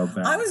mentioned a while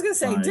back. I was going to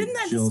say, didn't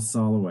that Jill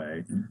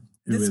Soloway,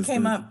 who is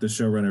the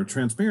showrunner of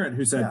Transparent,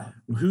 who said,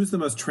 who's the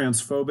most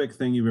transphobic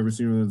thing you've ever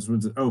seen?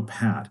 Oh,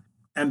 Pat.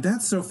 And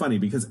that's so funny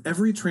because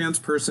every trans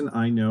person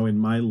I know in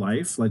my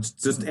life, like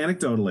just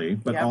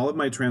anecdotally, but all of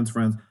my trans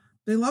friends,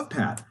 they love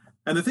Pat.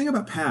 And the thing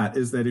about Pat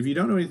is that if you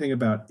don't know anything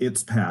about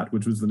It's Pat,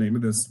 which was the name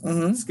of this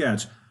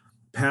sketch,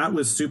 Pat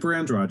was super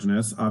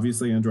androgynous,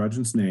 obviously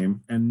androgynous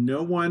name, and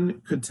no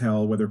one could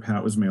tell whether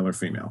Pat was male or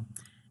female.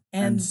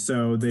 And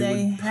so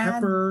they would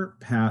pepper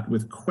Pat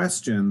with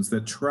questions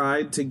that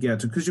tried to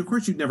get to, because of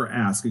course you'd never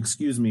ask,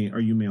 excuse me, are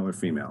you male or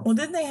female? Well,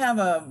 didn't they have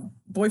a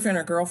boyfriend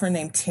or girlfriend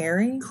named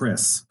Terry?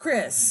 Chris.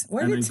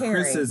 Where did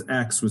Terry? Chris's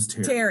ex was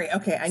Terry.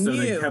 Okay, I knew. So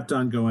they kept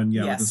on going,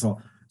 with this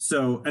whole.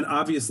 So, and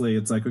obviously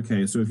it's like,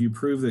 okay, so if you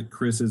prove that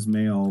Chris is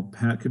male,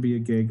 Pat could be a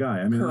gay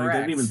guy. I mean, I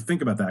didn't even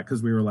think about that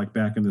because we were like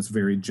back in this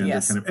very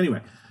gender kind of. Anyway,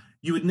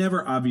 you would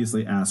never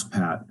obviously ask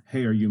Pat,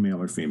 hey, are you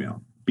male or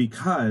female?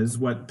 Because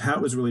what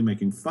Pat was really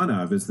making fun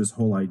of is this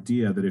whole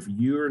idea that if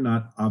you're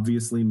not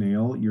obviously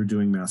male, you're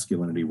doing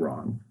masculinity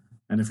wrong.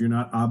 And if you're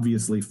not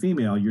obviously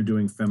female, you're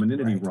doing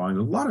femininity wrong.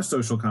 There's a lot of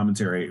social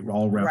commentary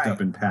all wrapped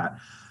up in Pat.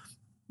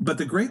 But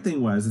the great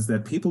thing is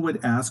that people would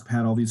ask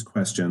Pat all these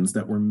questions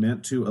that were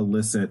meant to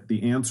elicit,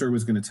 the answer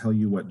was going to tell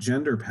you what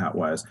gender Pat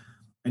was.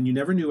 And you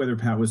never knew whether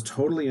Pat was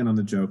totally in on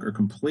the joke or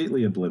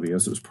completely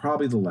oblivious. It was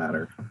probably the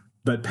latter.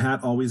 But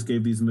Pat always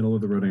gave these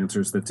middle-of-the-road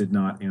answers that did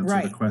not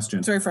answer the question.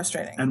 It's very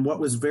frustrating. And what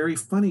was very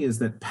funny is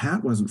that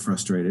Pat wasn't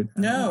frustrated.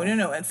 No.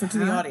 And to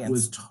the audience.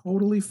 Was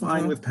totally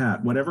fine with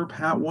Pat, whatever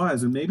Pat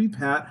was. And maybe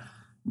Pat,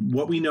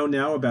 what we know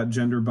now about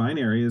gender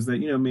binary is that,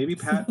 maybe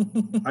Pat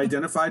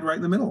identified right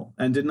in the middle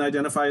and didn't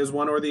identify as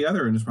one or the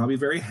other and is probably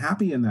very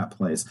happy in that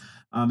place.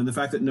 And the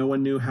fact that no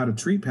one knew how to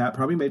treat Pat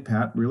probably made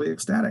Pat really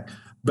ecstatic.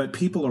 But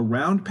people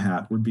around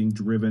Pat were being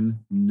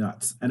driven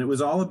nuts. And it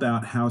was all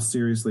about how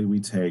seriously we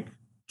take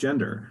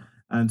gender.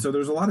 And so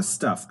there's a lot of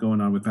stuff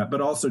going on with Pat,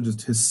 but also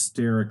just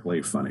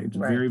hysterically funny.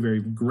 Very,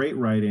 very great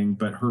writing,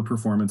 but her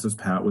performance as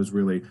Pat was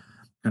really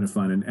kind of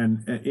fun.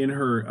 And in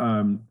her,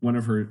 one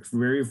of her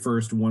very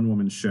first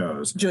one-woman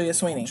shows. Julia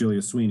Sweeney.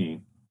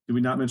 Did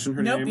we not mention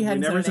her name? We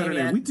never said her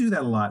name. Yet. We do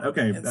that a lot.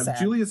 Okay.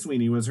 Julia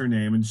Sweeney was her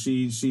name, and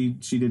she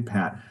did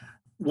Pat.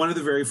 One of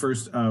the very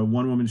first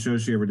one-woman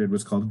shows she ever did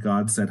was called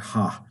God Said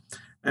Ha.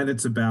 And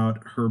it's about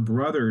her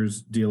brothers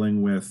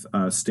dealing with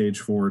stage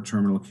 4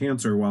 terminal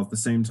cancer, while at the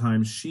same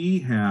time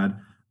she had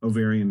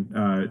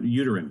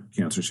uterine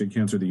cancer. She had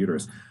cancer of the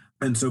uterus.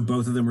 And so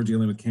both of them were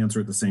dealing with cancer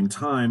at the same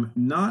time.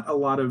 Not a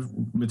lot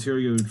of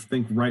material you'd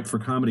think right for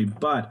comedy,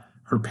 but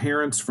her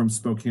parents from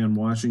Spokane,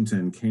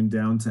 Washington came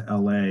down to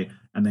L.A.,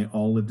 and they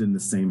all lived in the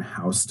same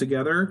house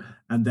together.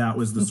 And that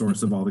was the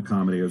source of all the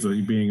comedy. It was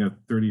being a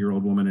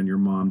 30-year-old woman and your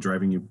mom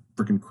driving you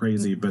freaking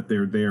crazy, but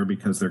they're there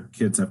because their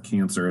kids have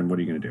cancer, and what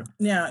are you going to do?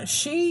 Now,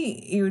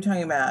 you were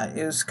talking about,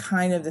 it was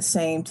kind of the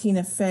same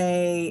Tina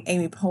Fey,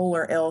 Amy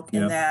Poehler ilk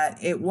in that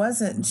it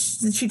wasn't,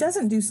 she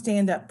doesn't do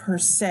stand-up per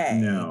se.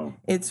 No.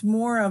 It's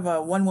more of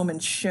a one-woman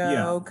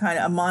show, kind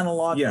of a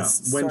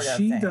monologuist when sort of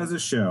she thing. does a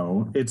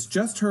show, it's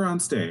just her on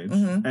stage,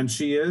 and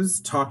she is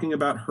talking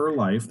about her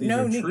life. These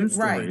are true stories.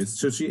 Right.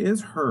 So she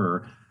is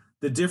her.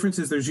 The difference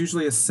is there's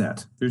usually a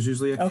set. There's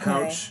usually a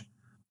couch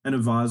and a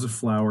vase of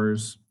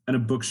flowers and a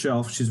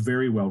bookshelf. She's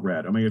very well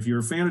read. I mean, if you're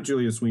a fan of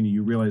Julia Sweeney,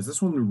 you realize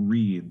this woman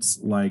reads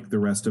like the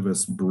rest of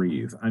us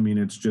breathe. I mean,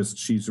 it's just,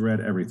 she's read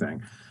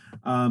everything.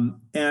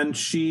 And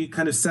she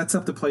kind of sets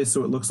up the place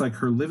so it looks like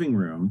her living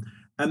room.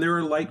 And there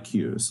are light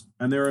cues,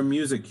 and there are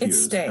music cues,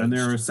 it's staged. And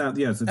there are sound.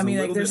 Yes, it's I mean,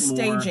 a little there's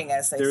bit more staging,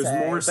 as they say.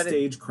 There's more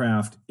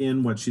stagecraft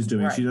in what she's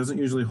doing. Right. She doesn't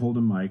usually hold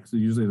a mic. So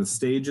usually the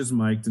stage is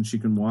mic'd, and she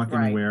can walk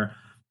anywhere.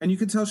 And you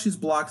can tell she's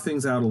blocked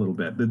things out a little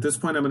bit. At this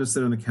point, I'm going to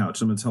sit on the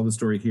couch. I'm going to tell the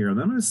story here, and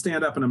then I'm going to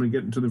stand up and I'm going to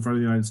get into the front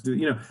of the audience.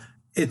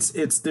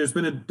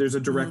 There's a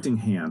directing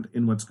hand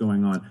in what's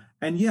going on,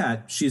 and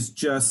yet she's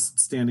just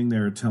standing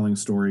there telling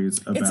stories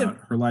about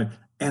her life,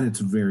 and it's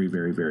very,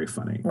 very, very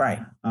funny.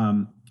 Right.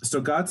 So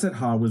God Said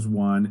Ha was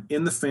one.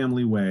 In the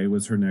Family Way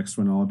was her next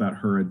one, all about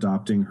her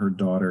adopting her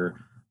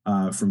daughter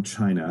from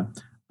China,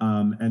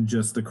 and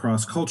just the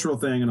cross-cultural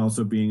thing, and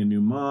also being a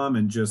new mom,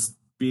 and just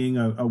being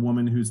a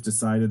woman who's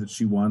decided that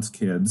she wants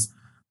kids,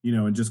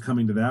 and just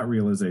coming to that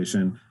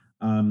realization.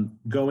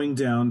 Going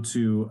down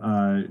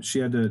to she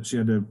had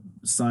to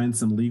sign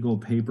some legal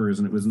papers,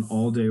 and it was an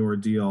all-day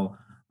ordeal.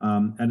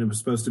 And it was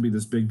supposed to be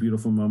this big,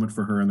 beautiful moment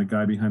for her. And the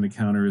guy behind the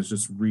counter is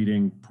just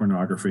reading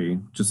pornography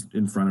just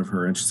in front of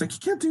her. And she's like, you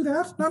can't do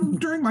that. Not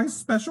during my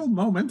special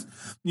moment.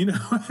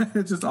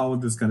 It's just all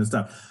of this kind of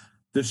stuff.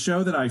 The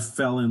show that I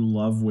fell in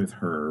love with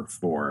her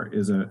for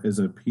is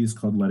a piece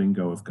called Letting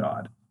Go of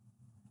God.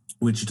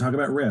 When she talk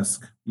about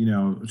risk,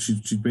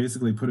 she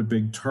basically put a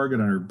big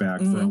target on her back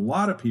for a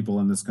lot of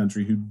people in this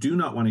country who do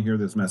not want to hear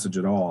this message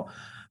at all.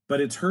 But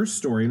it's her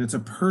story, and it's a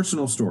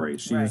personal story.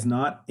 She is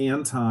not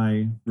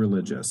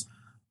anti-religious.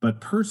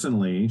 But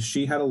personally,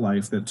 she had a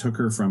life that took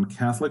her from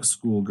Catholic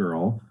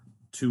schoolgirl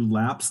to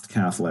lapsed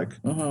Catholic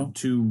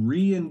to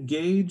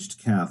re-engaged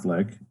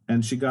Catholic,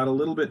 and she got a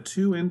little bit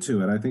too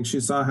into it. I think she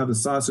saw how the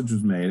sausage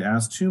was made,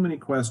 asked too many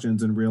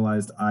questions, and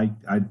realized, I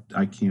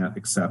can't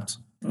accept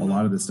a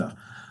lot of this stuff.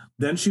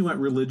 Then she went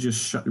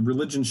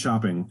religion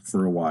shopping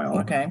for a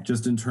while,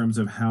 just in terms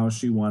of how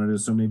she wanted it.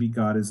 So maybe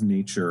God is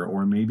nature,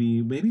 or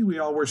maybe we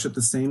all worship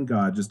the same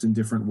God, just in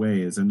different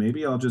ways. And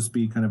maybe I'll just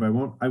be kind of,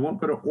 I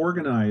won't go to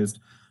organized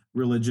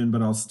religion,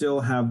 but I'll still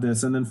have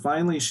this. And then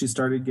finally she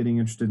started getting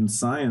interested in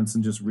science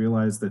and just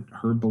realized that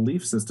her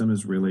belief system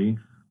is really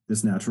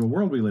this natural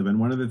world we live in.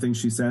 One of the things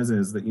she says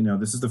is that,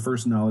 this is the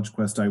first knowledge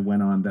quest I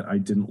went on that I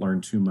didn't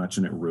learn too much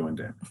and it ruined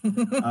it.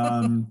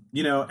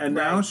 And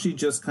now she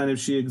just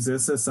she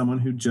exists as someone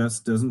who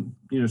just doesn't,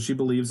 she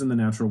believes in the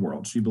natural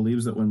world. She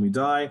believes that when we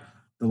die,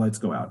 the lights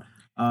go out.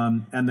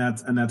 And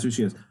that's who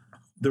she is.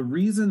 The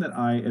reason that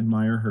I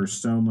admire her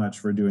so much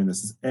for doing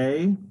this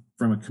is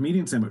from a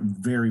comedian standpoint,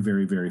 very,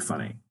 very, very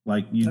funny.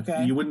 Like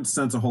you wouldn't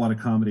sense a whole lot of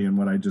comedy in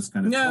what I just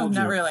kind of told you.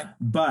 No, not really.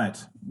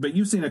 But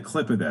you've seen a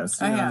clip of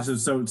this. I have.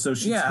 So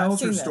she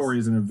tells her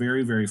stories in a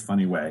very, very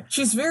funny way.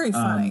 She's very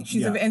funny.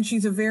 She's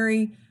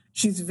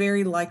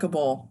very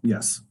likable.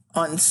 Yes.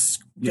 On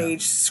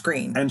stage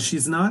screen. And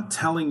she's not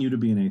telling you to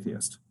be an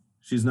atheist.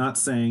 She's not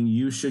saying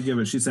you should give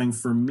it. She's saying,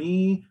 for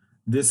me,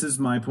 this is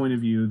my point of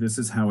view. This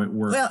is how it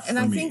works. Well, and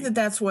I think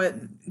that's what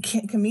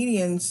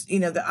comedians,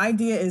 the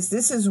idea is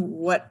this is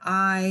who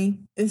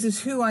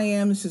I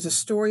am. This is a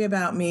story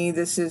about me.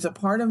 This is a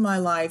part of my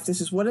life.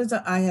 This is what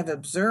I have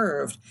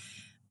observed.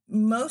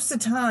 Most of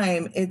the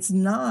time, it's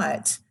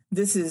not,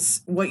 this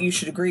is what you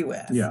should agree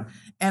with. Yeah.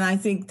 And I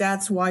think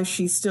that's why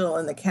she's still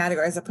in the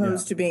category, as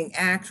opposed to being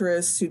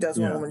actress who does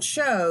one-woman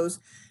shows.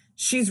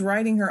 She's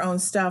writing her own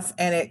stuff,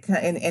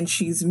 and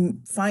she's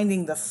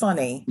finding the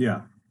funny.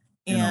 Yeah.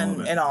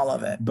 In all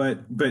of it. But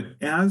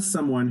as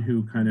someone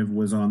who kind of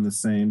was on the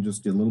same,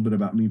 just a little bit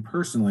about me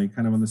personally,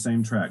 kind of on the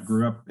same track,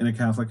 grew up in a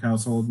Catholic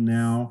household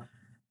now,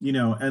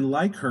 and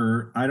like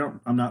her,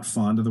 I'm not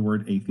fond of the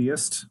word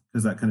atheist,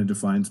 because that kind of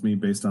defines me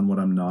based on what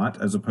I'm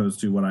not, as opposed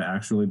to what I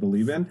actually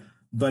believe in.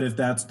 But if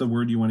that's the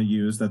word you want to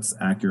use, that's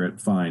accurate,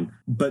 fine.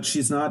 But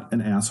she's not an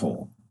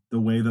asshole. The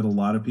way that a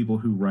lot of people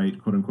who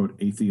write quote-unquote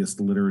atheist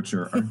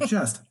literature are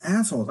just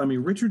assholes. I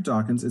mean, Richard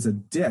Dawkins is a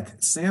dick.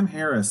 Sam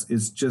Harris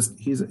is just,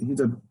 he's a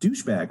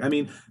douchebag. I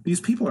mean, these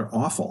people are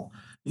awful,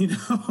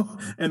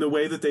 and the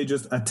way that they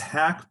just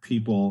attack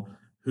people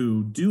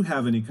who do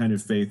have any kind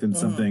of faith in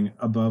something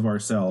above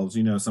ourselves,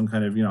 some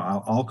kind of,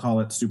 I'll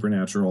call it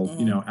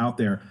supernatural, out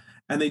there.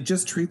 And they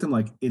just treat them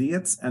like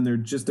idiots, and they're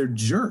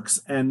jerks.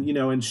 And,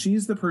 and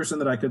she's the person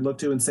that I could look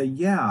to and say,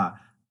 yeah,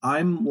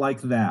 I'm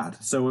like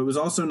that. So it was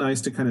also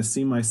nice to kind of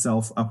see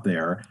myself up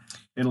there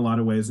in a lot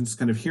of ways, and just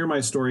kind of hear my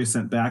story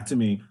sent back to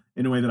me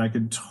in a way that I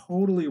could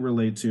totally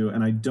relate to.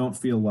 And I don't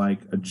feel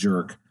like a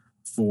jerk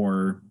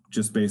for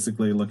just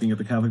basically looking at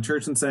the Catholic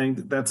Church and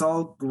saying, that's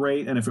all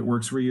great, and if it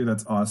works for you,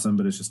 that's awesome,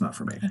 but it's just not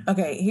for me.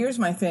 Okay, here's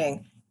my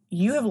thing.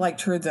 You have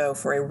liked her, though,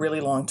 for a really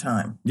long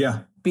time.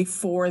 Yeah.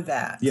 Before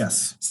that.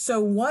 Yes. So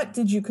what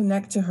did you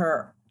connect to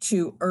her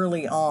to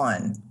early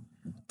on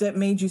that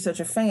made you such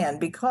a fan?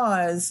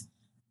 Because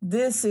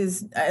this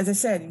is, as I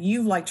said,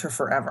 you've liked her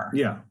forever.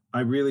 Yeah. I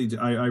really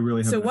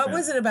have. So what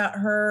was it about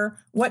her?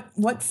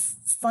 What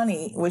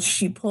funny was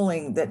she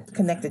pulling that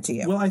connected to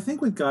you? Well, I think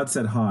with God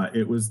Said Ha,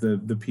 it was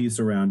the piece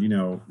around,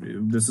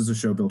 this is a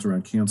show built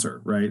around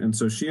cancer, right? And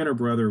so she and her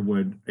brother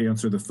would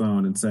answer the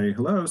phone and say,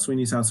 hello,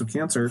 Sweeney's House of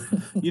Cancer,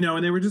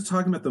 and they were just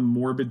talking about the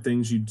morbid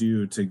things you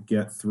do to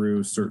get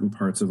through certain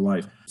parts of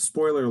life.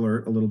 Spoiler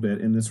alert, a little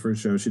bit, in this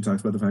first show, she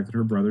talks about the fact that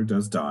her brother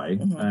does die,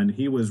 and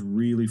he was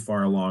really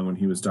far along when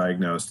he was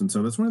diagnosed. And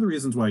so that's one of the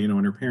reasons why,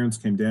 when her parents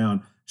came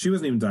down, she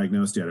wasn't even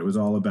diagnosed yet. It was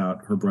all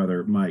about her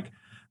brother, Mike.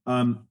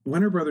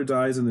 When her brother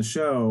dies in the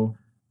show,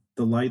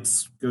 the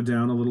lights go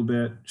down a little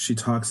bit. She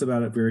talks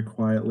about it very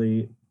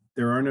quietly.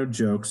 There are no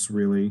jokes,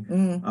 really.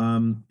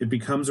 It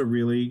becomes a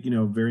really,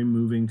 very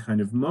moving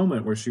kind of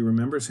moment where she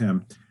remembers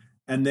him.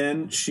 And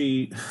then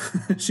she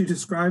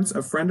describes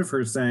a friend of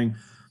hers saying,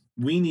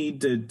 we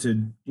need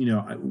to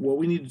what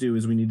we need to do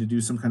is we need to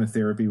do some kind of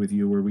therapy with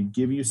you where we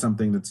give you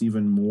something that's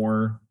even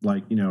more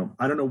like,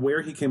 I don't know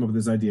where he came up with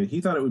this idea. He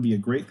thought it would be a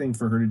great thing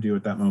for her to do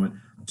at that moment,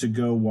 to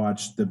go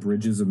watch the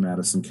bridges of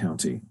Madison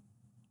County.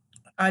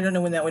 I don't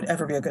know when that would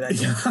ever be a good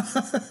idea.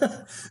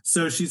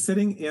 So she's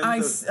sitting in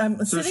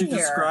so she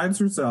describes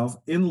herself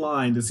in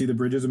line to see the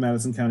bridges of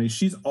Madison County.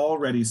 She's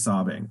already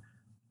sobbing.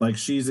 Like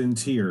she's in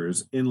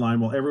tears in line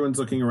while everyone's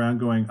looking around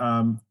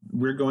going,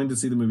 we're going to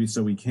see the movie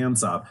so we can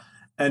sob.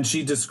 And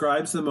she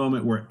describes the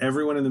moment where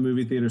everyone in the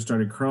movie theater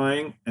started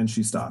crying and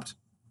she stopped.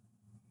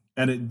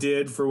 And it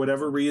did, for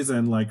whatever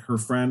reason, like her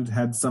friend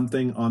had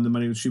something on the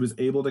money. She was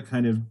able to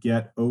kind of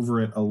get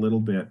over it a little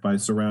bit by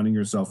surrounding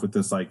herself with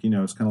this, like,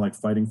 it's kind of like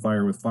fighting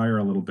fire with fire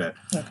a little bit.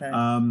 Okay.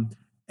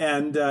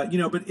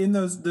 But in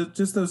those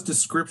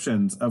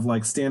descriptions of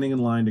like standing in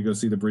line to go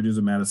see the bridges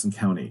of Madison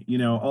County,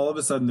 all of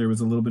a sudden there was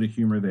a little bit of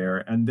humor there.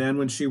 And then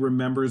when she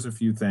remembers a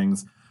few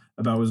things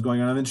about what's going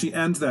on, and then she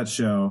ends that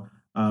show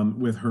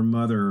with her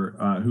mother,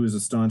 who is a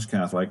staunch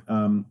Catholic,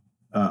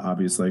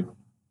 obviously,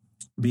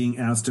 being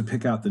asked to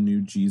pick out the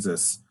new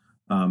Jesus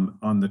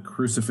on the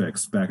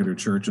crucifix back at her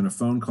church, in a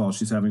phone call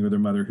she's having with her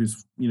mother,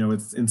 who's,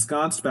 it's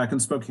ensconced back in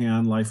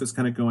Spokane. Life is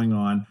kind of going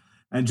on.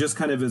 And just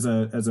kind of as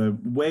a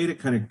way to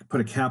kind of put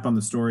a cap on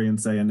the story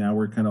and say, and now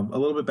we're kind of a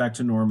little bit back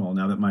to normal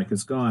now that Mike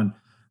is gone.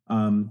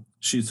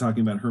 She's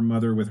talking about her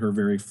mother with her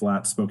very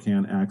flat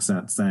Spokane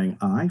accent saying,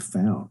 I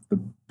found the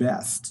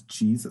best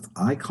Jesus.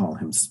 I call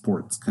him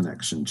Sports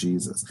Connection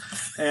Jesus.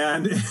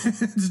 And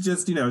it's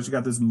just, she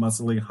got this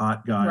muscly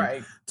hot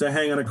guy to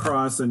hang on a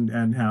cross,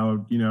 and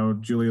how,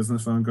 Julia's on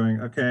the phone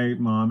going, okay,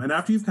 Mom. And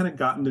after you've kind of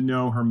gotten to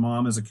know her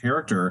mom as a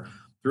character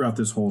throughout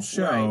this whole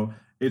show,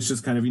 it's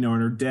just kind of, and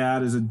her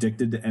dad is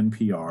addicted to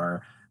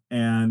NPR.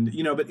 And,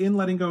 but in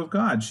letting go of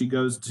God, she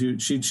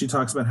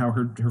talks about how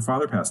her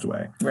father passed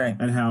away. Right.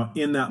 And how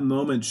in that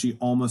moment she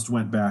almost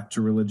went back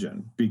to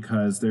religion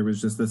because there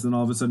was just this. And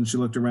all of a sudden she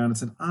looked around and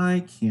said,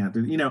 I can't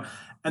do,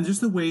 and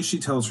just the way she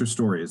tells her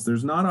stories.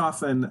 There's not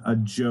often a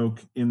joke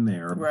in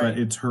there, but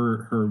it's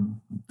her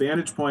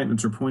vantage point and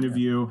it's her point of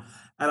view.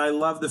 And I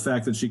love the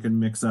fact that she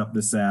can mix up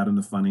the sad and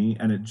the funny.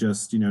 And it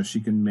just, she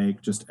can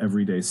make just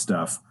everyday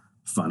stuff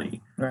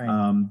funny.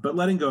 Right. But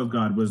letting go of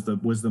God was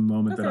the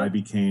moment that I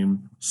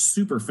became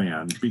super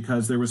fan,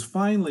 because there was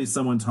finally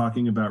someone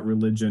talking about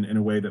religion in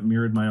a way that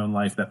mirrored my own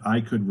life that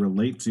I could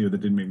relate to, that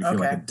didn't make me feel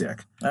like a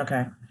dick.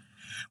 Okay.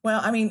 Well,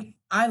 I mean,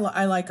 I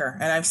like her,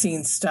 and I've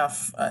seen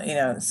stuff,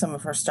 some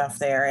of her stuff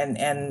there,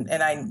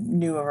 and I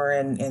knew of her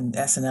in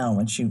SNL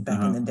when she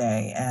back in the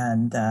day,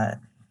 and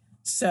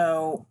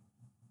so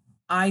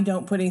I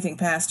don't put anything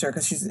past her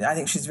because I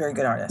think she's a very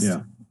good artist.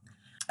 Yeah.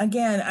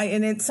 Again,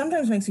 and it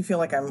sometimes makes me feel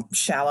like I'm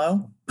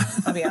shallow,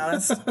 I'll be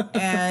honest.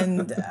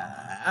 And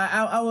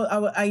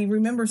I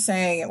remember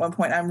saying at one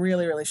point, I'm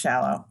really, really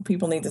shallow.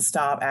 People need to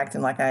stop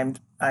acting like I'm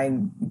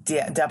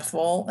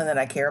depthful and that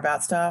I care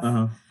about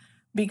stuff,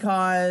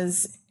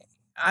 because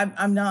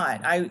I'm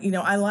not.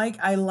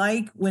 I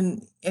like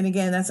when, and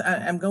again,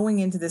 I'm going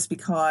into this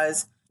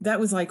because that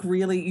was like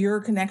really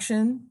your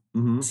connection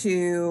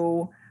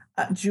to.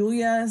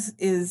 Julia's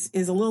is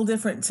a little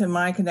different to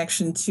my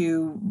connection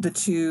to the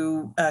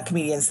two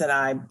comedians that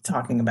I'm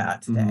talking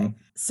about today.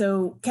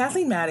 So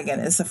Kathleen Madigan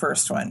is the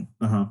first one.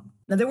 Now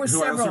there were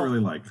several. I also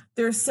really like.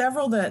 There are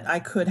several that I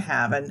could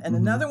have, and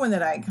another one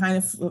that I kind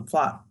of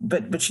flip-flop,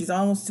 but she's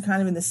almost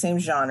kind of in the same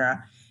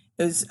genre,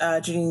 is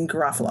Janine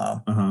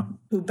Garofalo,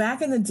 who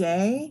back in the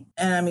day,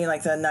 and I mean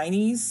like the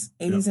 80s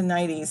and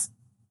 90s,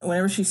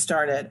 whenever she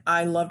started,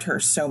 I loved her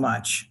so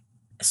much.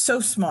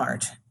 So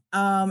smart.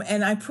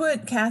 And I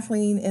put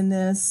Kathleen in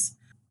this.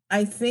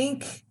 I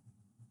think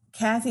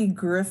Kathy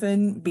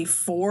Griffin,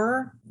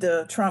 before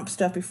the Trump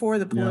stuff, before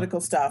the political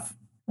stuff,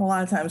 a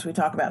lot of times we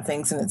talk about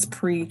things and it's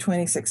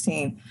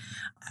pre-2016.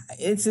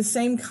 It's the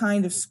same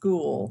kind of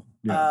school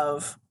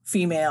of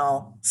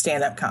female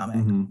stand-up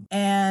comic.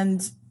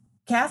 And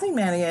Kathleen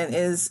Madigan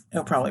is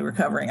probably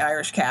recovering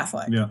Irish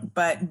Catholic,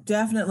 but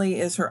definitely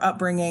is her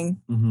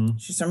upbringing.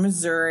 She's from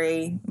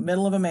Missouri,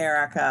 middle of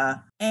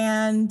America.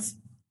 And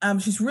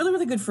she's really,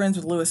 really good friends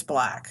with Lewis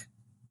Black,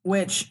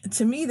 which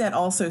to me, that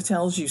also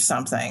tells you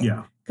something.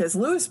 Yeah. Because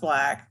Lewis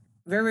Black,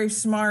 very, very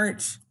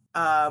smart,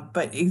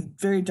 but he's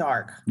very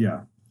dark.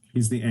 Yeah.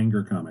 He's the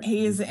anger comic.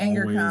 He is the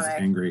anger comic.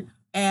 Angry.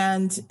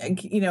 And,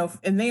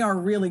 and they are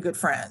really good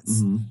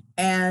friends.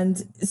 And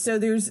so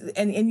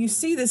and you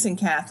see this in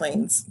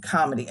Kathleen's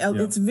comedy.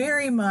 It's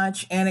very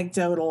much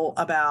anecdotal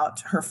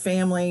about her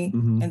family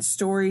and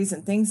stories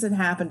and things that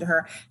happened to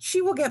her.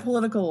 She will get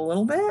political a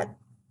little bit.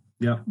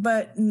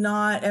 But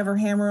not ever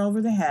hammer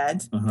over the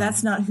head.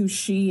 That's not who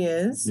she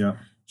is.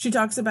 She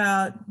talks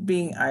about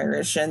being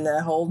Irish and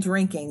the whole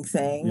drinking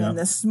thing and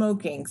the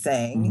smoking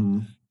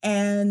thing.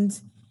 And,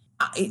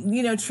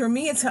 for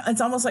me,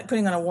 it's almost like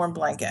putting on a warm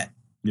blanket.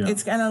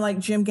 It's kind of like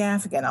Jim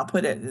Gaffigan. I'll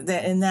put it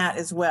in that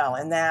as well.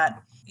 And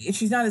that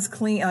she's not as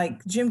clean.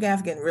 Like Jim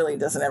Gaffigan really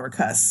doesn't ever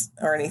cuss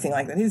or anything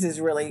like that. His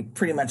is really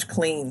pretty much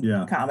clean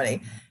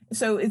comedy.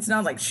 So it's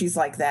not like she's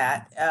like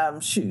that.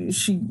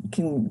 She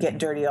can get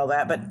dirty, all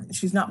that, but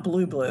she's not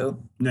blue,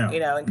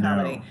 in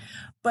comedy. No.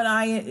 But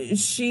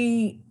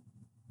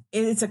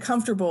it's a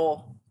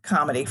comfortable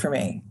comedy for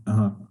me.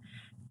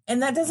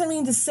 And that doesn't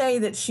mean to say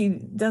that she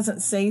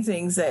doesn't say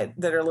things that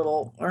are a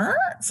little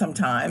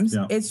sometimes.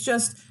 It's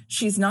just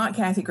she's not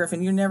Kathy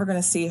Griffin. You're never going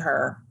to see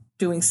her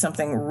doing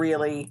something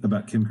really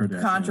about Kim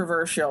Kardashian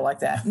controversial like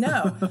that.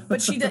 No,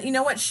 but she does. You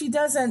know what? She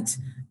doesn't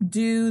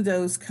do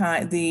those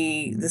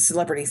the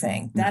celebrity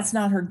thing. That's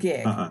not her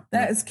gig.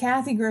 That is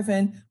Kathy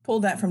Griffin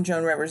pulled that from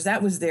Joan Rivers.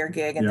 That was their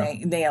gig, and they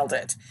nailed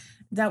it.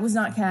 That was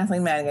not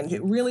Kathleen Madigan.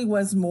 It really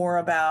was more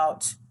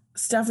about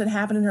stuff that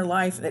happened in her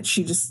life that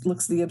she just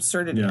looks the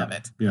absurdity of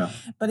it.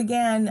 But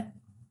again,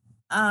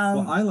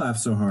 well, I laughed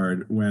so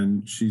hard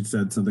when she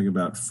said something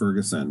about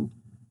Ferguson.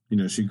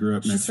 She grew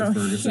up next to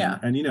Ferguson.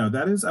 And,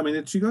 that is,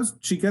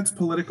 she gets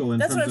political in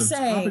terms of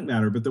topic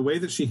matter, but the way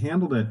that she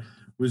handled it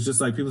was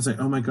just like people say,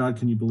 oh my God,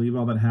 can you believe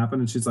all that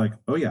happened? And she's like,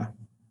 oh yeah.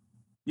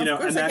 And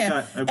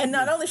that got, and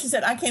not only she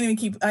said, I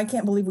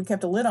can't believe we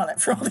kept a lid on it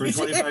for all these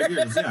 25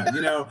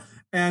 years.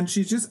 And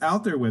she's just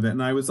out there with it.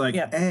 And I was like,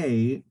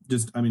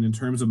 in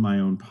terms of my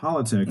own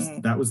politics,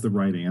 that was the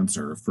right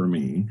answer for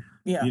me.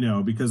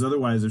 Because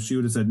otherwise, if she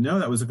would have said, no,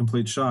 that was a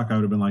complete shock, I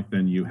would have been like,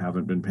 then you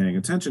haven't been paying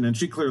attention. And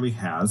she clearly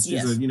has.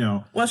 She's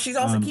well, she's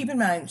also, keep in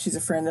mind, she's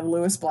a friend of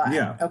Lewis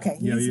Black. Okay.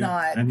 He's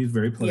not. And he's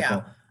very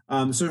political.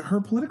 So her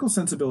political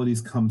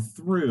sensibilities come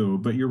through,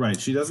 but you're right.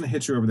 She doesn't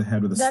hit you over the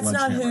head with a sledgehammer.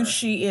 That's not who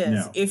she is.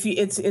 No.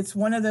 It's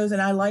one of those,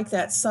 and I like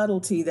that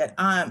subtlety that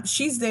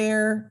she's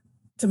there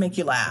to make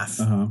you laugh.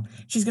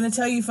 She's going to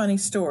tell you funny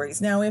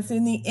stories. Now, if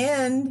in the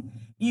end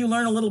you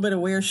learn a little bit of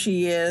where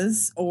she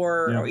is,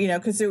 or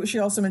because she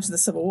also mentioned the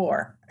Civil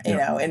War,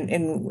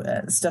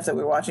 in stuff that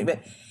we were watching, but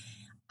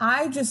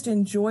I just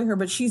enjoy her.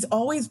 But she's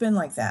always been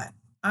like that.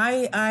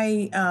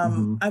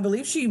 I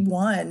believe she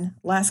won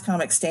Last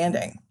Comic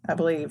Standing. I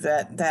believe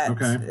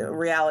that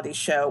reality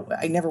show.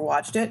 I never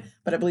watched it,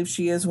 but I believe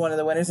she is one of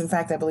the winners. In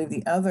fact, I believe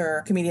the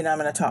other comedian I'm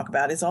going to talk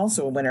about is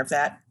also a winner of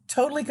that.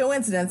 Totally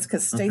coincidence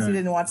because Stacey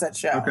didn't watch that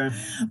show.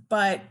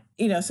 But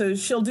so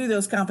she'll do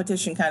those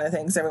competition kind of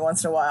things every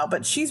once in a while.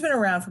 But she's been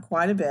around for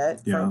quite a bit,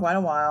 for quite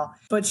a while.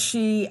 But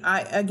she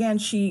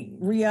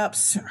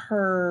re-ups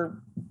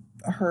her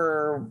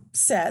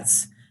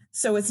sets.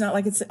 So it's not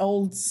like it's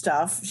old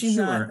stuff. She's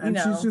not,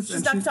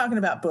 she's not talking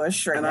about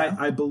Bush right now.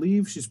 I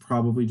believe she's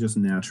probably just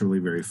naturally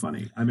very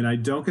funny. I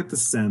don't get the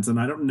sense, and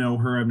I don't know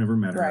her. I've never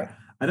met her. Right.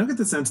 I don't get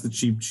the sense that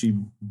she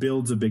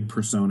builds a big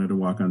persona to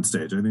walk on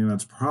stage. I think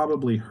that's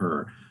probably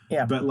her.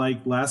 Yeah. But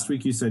like last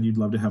week, you said you'd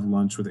love to have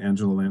lunch with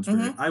Angela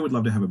Lansbury. I would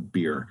love to have a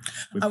beer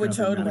with Kathleen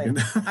totally.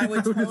 Madigan. I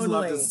would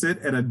love to sit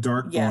at a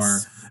dark bar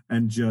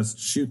and just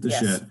shoot the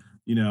shit.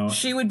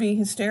 She would be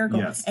hysterical.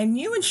 Yes. And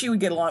you and she would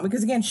get along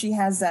because, again, she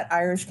has that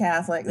Irish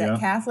Catholic,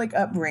 Catholic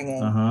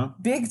upbringing,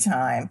 big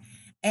time.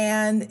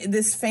 And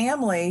this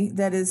family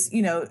that is,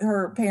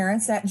 her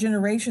parents, that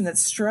generation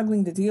that's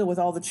struggling to deal with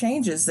all the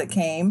changes that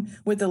came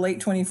with the late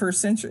 21st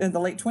century, the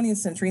late 20th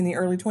century and the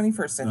early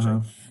 21st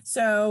century.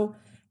 So,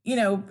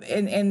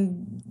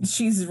 and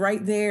she's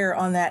right there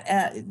on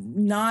that,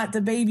 not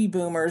the baby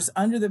boomers,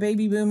 under the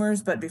baby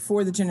boomers, but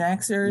before the Gen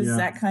Xers,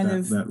 that kind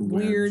of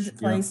weird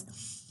place.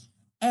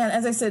 And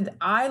as I said,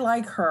 I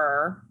like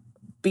her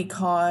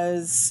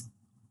because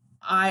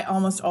I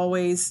almost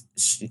always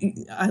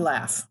I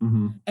laugh,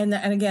 and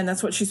again,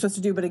 that's what she's supposed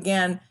to do. But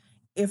again,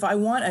 if I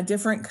want a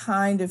different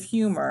kind of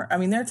humor,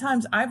 there are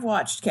times I've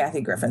watched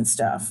Kathy Griffin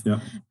stuff,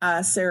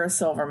 Sarah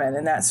Silverman,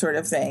 and that sort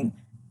of thing,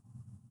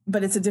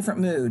 but it's a different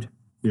mood.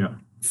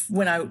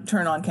 When I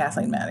turn on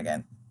Kathleen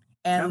Madigan.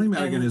 Kathleen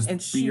Madigan is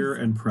beer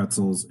and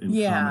pretzels in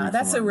comedy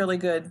that's form. a really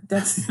good.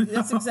 That's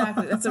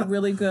a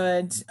really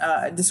good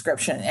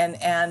description,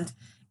 and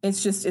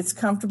it's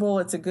comfortable.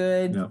 It's a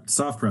good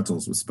soft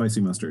pretzels with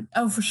spicy mustard.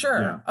 Oh, for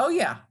sure. Oh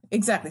yeah,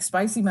 exactly,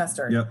 spicy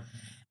mustard.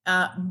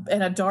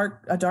 and a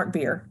dark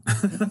beer.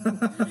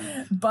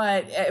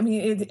 But I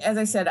mean, as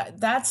I said,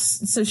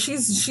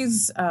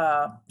 she's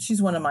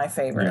one of my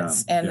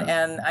favorites,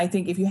 and I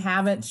think if you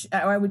haven't,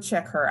 I would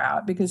check her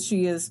out because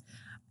she is,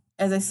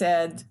 as I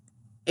said,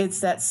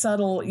 it's that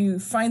subtle. You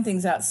find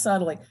things out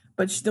subtly.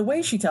 But the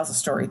way she tells a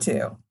story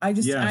too, I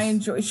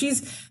enjoy.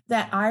 She's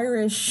that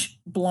Irish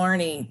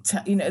Blarney,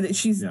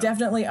 she's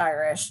definitely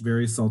Irish,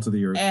 very salt of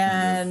the earth,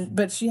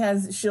 but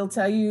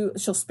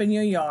she'll spin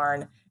you a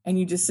yarn, and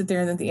you just sit there,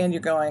 and at the end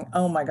you're going,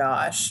 oh my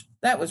gosh,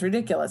 that was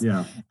ridiculous.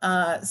 Yeah.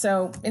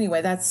 So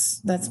anyway,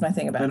 that's my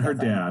thing about. And her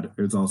dad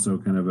is also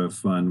kind of a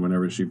fun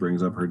whenever she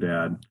brings up her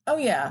dad. Oh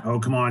yeah. Oh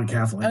come on,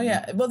 Kathleen. Oh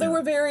yeah. Well, they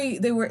were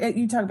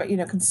you talk about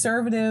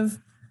conservative.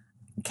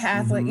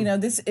 Catholic,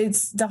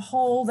 it's the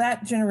whole,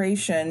 that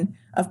generation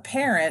of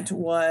parent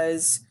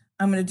was,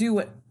 I'm going to do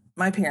what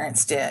my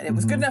parents did. It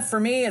was good enough for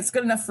me. It's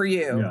good enough for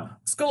you. Yeah.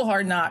 School of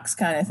hard knocks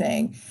kind of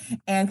thing.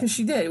 And because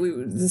she did, we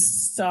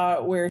just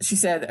saw where she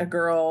said a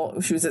girl,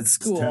 she was at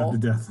school. Stabbed to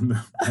death in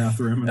the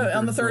bathroom.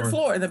 On the third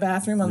floor in the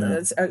bathroom.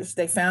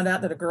 They found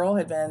out that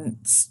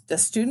a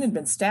student had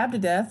been stabbed to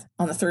death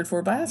on the third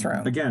floor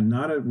bathroom. Again,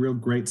 not a real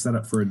great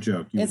setup for a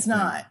joke. It's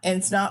not. And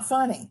it's not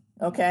funny.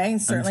 Okay,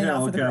 certainly Until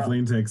not for the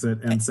Kathleen girl. Takes it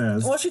and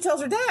says... Well, she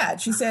tells her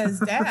dad. She says,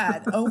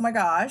 Dad, oh my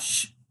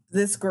gosh,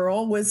 this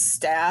girl was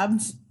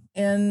stabbed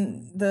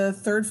in the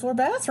third floor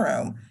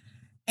bathroom.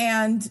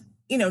 And,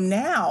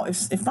 now,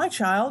 if my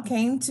child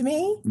came to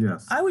me,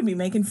 yes, I would be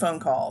making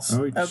phone calls.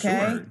 Oh, okay?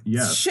 Sure.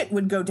 Yes. Shit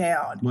would go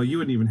down. Well, you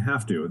wouldn't even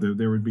have to.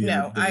 There would be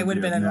I would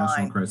have been in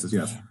national line. crisis,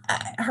 yes.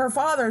 Her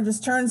father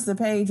just turns the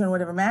page on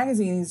whatever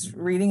magazine he's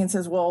reading and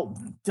says, well,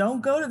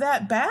 don't go to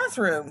that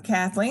bathroom,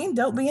 Kathleen.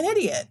 Don't be an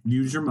idiot.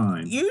 Use your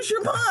mind. Use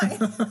your mind.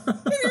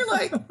 And you're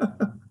like,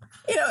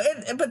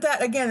 but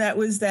that, again, that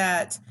was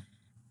that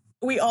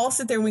we all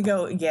sit there and we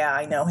go, yeah,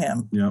 I know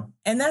him. Yep.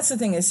 And that's the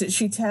thing is that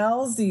she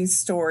tells these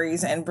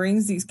stories and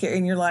brings these,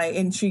 and you're like,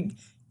 and she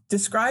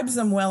describes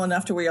them well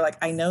enough to where you're like,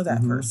 I know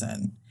that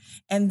person.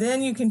 And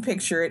then you can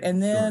picture it,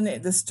 and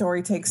then the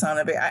story takes on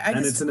a bit.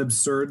 It's an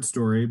absurd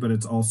story, but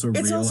it's also real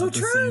at the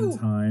same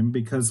time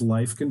because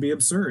life can be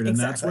absurd, and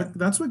that's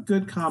what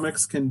good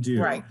comics can do.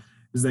 Right,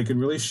 is they can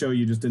really show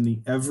you just in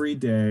the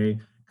everyday.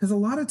 Because a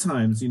lot of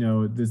times,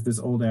 this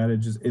old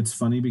adage is it's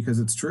funny because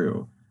it's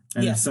true.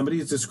 And if somebody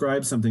has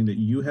described something that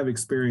you have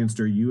experienced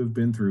or you have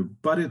been through,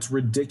 but it's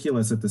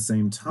ridiculous at the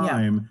same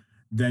time,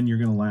 then you're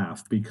going to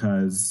laugh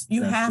because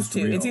you have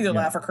to. Real. It's either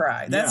laugh or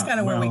cry. That's kind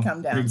of where we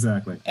come down.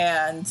 Exactly.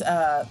 And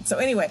so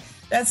anyway,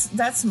 that's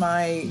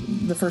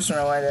the first one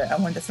I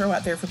wanted to throw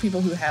out there for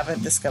people who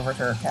haven't discovered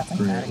her,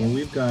 Kathleen Madigan.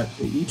 Well,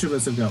 each of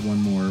us have got one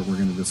more we're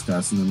going to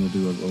discuss, and then we'll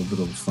do a little bit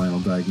of a final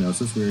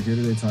diagnosis. We're here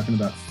today talking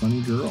about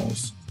funny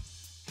girls.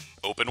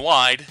 Open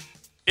wide.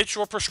 It's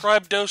your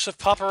prescribed dose of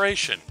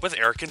Poperation with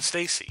Eric and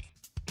Stacey.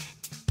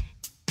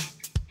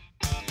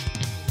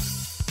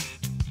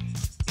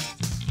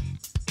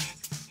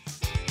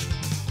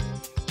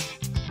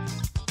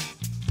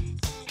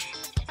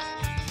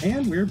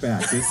 And we're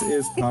back. This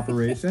is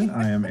Poperation.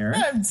 I am Eric.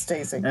 I'm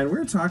Stacey. And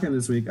we're talking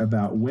this week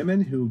about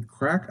women who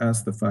crack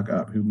us the fuck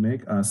up, who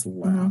make us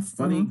laugh.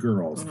 Funny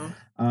girls.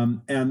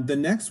 And the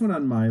next one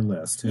on my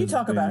list. You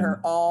talk about her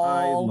all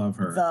I love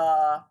her.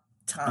 the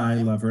time. I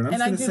love her. And I'm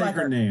just going to say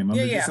her name. I'm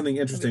going to do something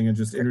interesting and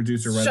just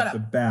introduce her right off the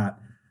bat.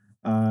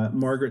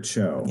 Margaret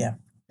Cho. Yeah.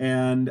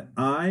 And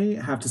I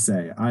have to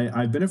say,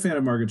 I've been a fan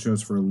of Margaret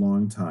Cho's for a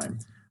long time.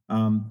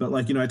 But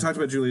I talked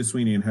about Julia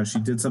Sweeney and how she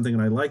did something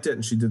and I liked it,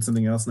 and she did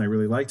something else and I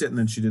really liked it, and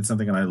then she did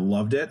something and I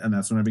loved it, and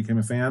that's when I became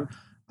a fan.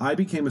 I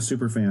became a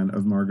super fan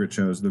of Margaret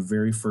Cho's the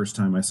very first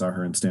time I saw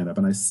her in stand-up,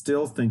 and I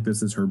still think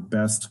this is her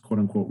best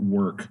quote-unquote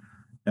work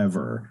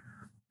ever.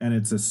 And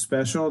it's a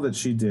special that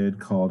she did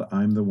called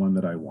I'm the One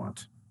That I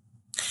Want.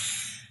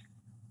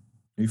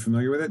 Are you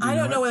familiar with it? I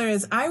don't know what it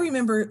is. I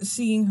remember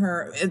seeing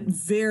her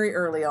very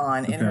early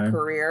on in her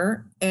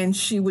career, and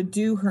she would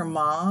do her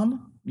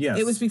mom. Yes.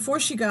 It was before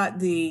she got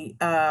the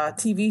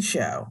TV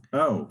show.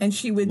 Oh. And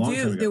she would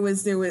do, there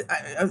was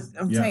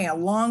I'm saying a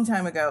long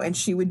time ago, and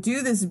she would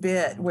do this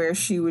bit where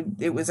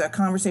it was a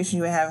conversation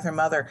she would have with her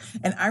mother.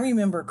 And I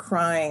remember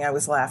crying. I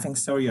was laughing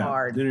so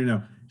hard.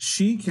 No.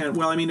 She can,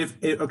 well, I mean,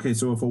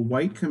 so if a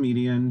white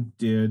comedian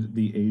did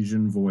the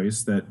Asian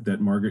voice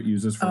that Margaret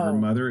uses for her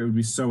mother, it would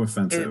be so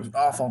offensive.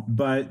 Awful.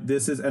 But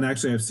this is, and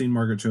actually I've seen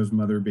Margaret Cho's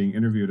mother being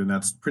interviewed, and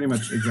that's pretty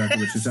much exactly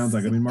what she sounds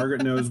like. I mean,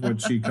 Margaret knows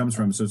what she comes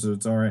from, so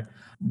it's all right.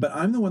 But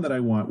I'm the One That I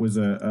Want was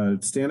a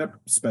stand-up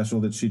special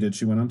that she did.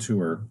 She went on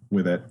tour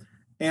with it.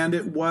 And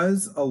it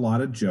was a lot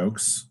of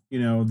jokes.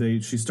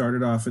 She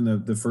started off in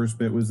the first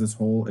bit was this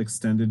whole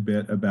extended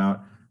bit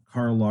about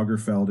Karl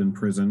Lagerfeld in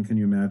prison. Can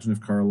you imagine if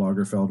Karl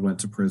Lagerfeld went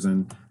to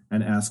prison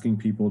and asking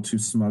people to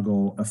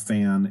smuggle a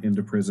fan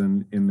into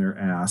prison in their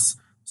ass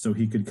so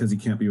he could, because he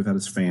can't be without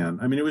his fan?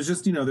 I mean, it was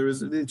just,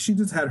 she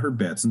just had her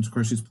bits. And of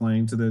course she's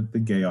playing to the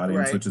gay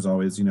audience, which is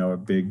always, a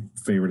big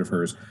favorite of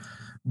hers.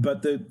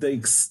 But the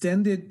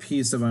extended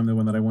piece of I'm the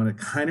One That I Want, it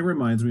kind of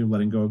reminds me of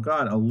Letting Go of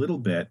God a little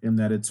bit, in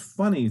that it's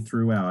funny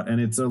throughout,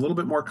 and it's a little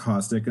bit more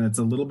caustic, and it's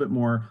a little bit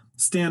more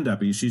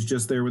stand-up-y. She's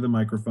just there with a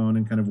microphone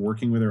and kind of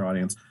working with her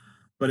audience.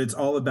 But it's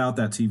all about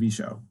that TV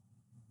show.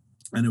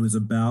 And it was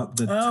about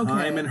the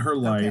time in her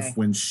life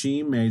when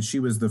she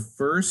was the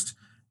first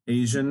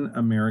Asian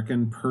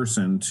American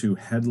person to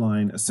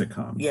headline a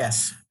sitcom.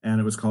 Yes. And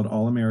it was called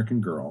All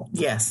American Girl.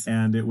 Yes.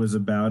 And it was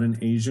about an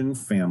Asian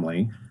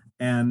family.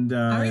 And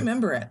I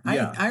remember it.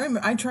 Yeah.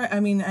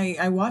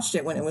 I watched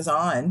it when it was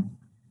on.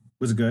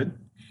 Was it good?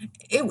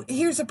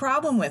 Here's a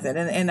problem with it,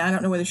 and I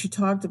don't know whether she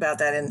talked about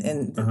that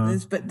in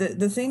this, but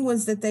the thing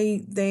was that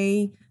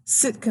they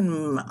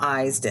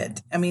sitcomized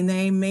it. I mean,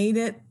 they made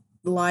it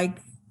like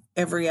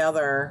every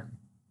other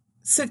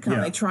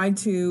sitcom. They tried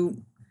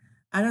to,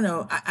 I don't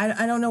know,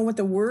 I don't know what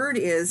the word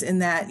is, in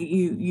that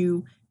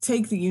you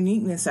take the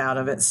uniqueness out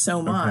of it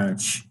so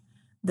much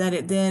that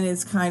it then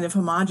is kind of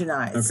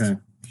homogenized. Okay.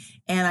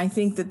 And I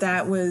think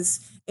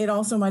that it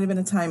also might have been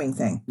a timing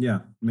thing. Yeah,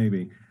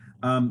 maybe.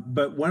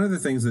 But one of the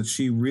things that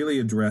she really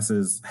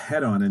addresses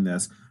head on in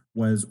this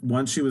was,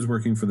 once she was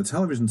working for the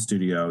television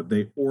studio,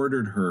 they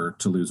ordered her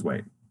to lose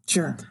weight.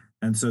 Sure.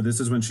 And so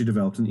this is when she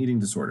developed an eating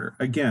disorder.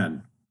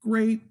 Again,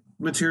 great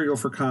material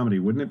for comedy,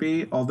 wouldn't it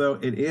be? Although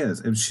it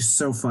is. She's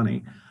so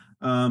funny.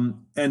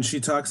 And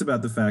she talks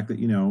about the fact that,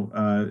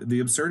 the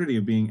absurdity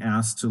of being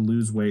asked to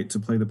lose weight to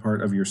play the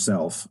part of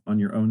yourself on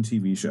your own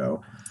TV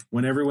show,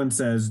 when everyone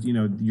says,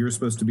 you're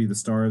supposed to be the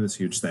star of this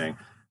huge thing.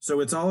 So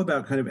it's all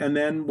about kind of, and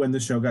then when the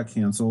show got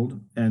canceled,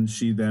 and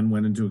she then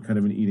went into a kind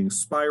of an eating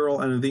spiral,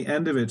 and at the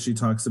end of it, she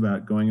talks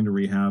about going into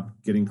rehab,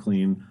 getting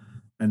clean,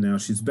 and now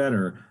she's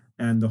better.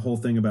 And the whole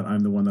thing about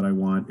I'm the One That I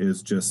Want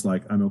is just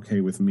like, I'm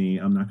okay with me.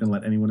 I'm not going to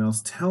let anyone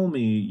else tell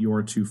me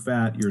you're too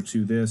fat, you're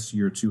too this,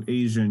 you're too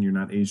Asian, you're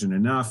not Asian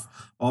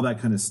enough, all that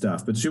kind of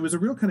stuff. But she was a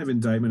real kind of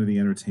indictment of the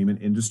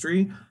entertainment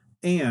industry.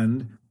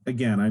 And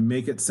again, I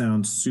make it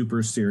sound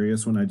super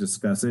serious when I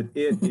discuss it.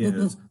 It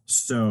is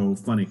so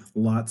funny.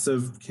 Lots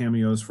of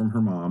cameos from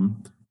her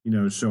mom,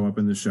 show up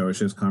in the show.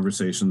 She has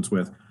conversations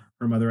with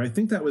her mother. I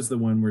think that was the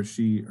one where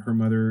her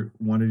mother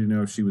wanted to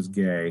know if she was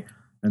gay.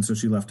 And so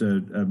she left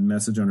a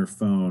message on her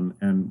phone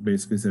and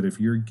basically said, if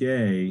you're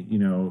gay,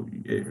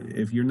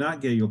 if you're not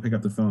gay, you'll pick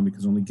up the phone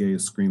because only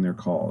gays screen their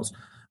calls.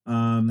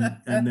 And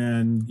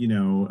then,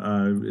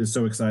 is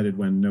so excited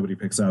when nobody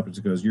picks up, and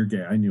she goes, you're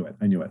gay. I knew it.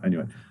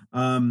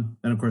 And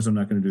of course, I'm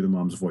not going to do the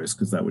mom's voice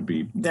because that would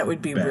be bad.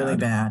 Really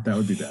bad. That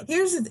would be bad.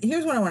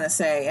 Here's what I want to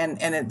say.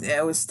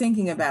 I was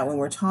thinking about when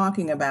we're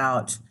talking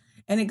about,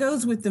 and it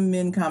goes with the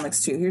men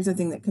comics too. Here's the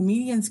thing that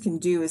comedians can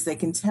do is they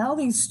can tell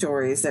these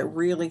stories that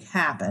really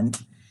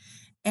happened.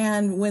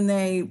 And when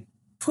they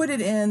put it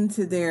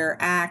into their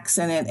acts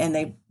and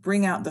they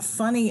bring out the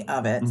funny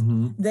of it,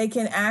 they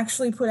can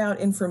actually put out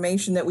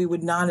information that we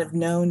would not have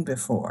known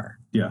before.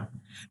 Yeah.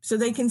 So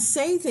they can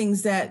say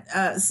things that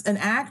an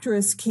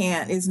actress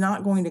is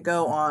not going to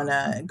go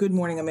on Good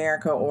Morning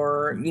America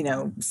or,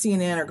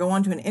 CNN, or go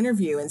on to an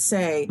interview and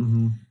say,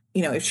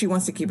 if she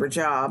wants to keep her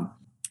job,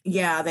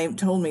 yeah, they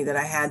told me that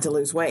I had to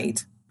lose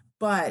weight.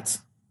 But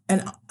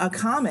a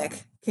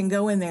comic can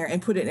go in there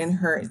and put it in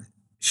her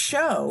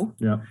show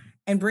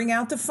and bring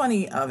out the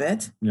funny of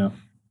it. Yeah.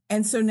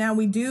 And so now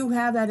we do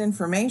have that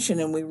information,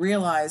 and we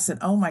realize that,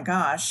 oh my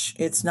gosh,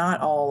 it's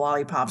not all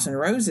lollipops and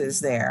roses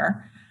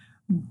there,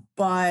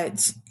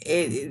 but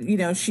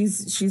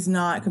she's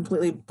not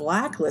completely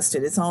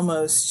blacklisted.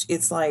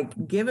 It's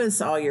like, give us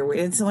all your,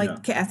 it's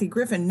like Kathy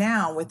Griffin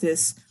now with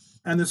this.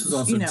 And this was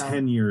also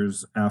 10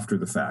 years after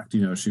the fact,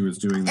 she was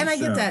doing this and I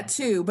show. get that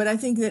too, but I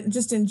think that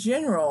just in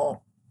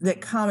general, that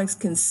comics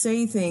can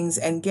say things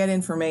and get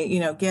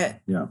information,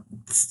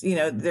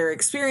 their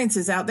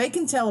experiences out. They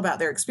can tell about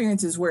their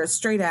experiences, where a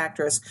straight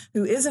actress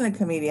who isn't a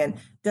comedian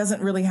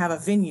doesn't really have a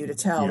venue to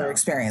tell their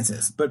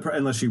experiences. But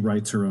unless she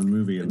writes her own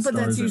movie and stars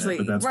that's usually,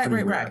 in it. But that's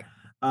right.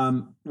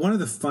 One of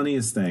the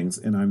funniest things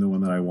in I'm the One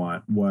That I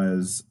Want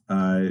was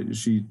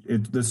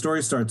the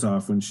story starts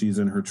off when she's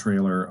in her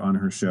trailer on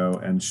her show,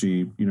 and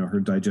she, her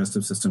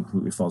digestive system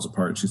completely falls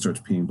apart and she starts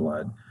peeing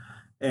blood.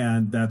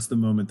 And that's the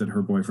moment that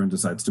her boyfriend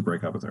decides to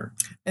break up with her.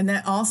 And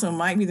that also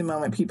might be the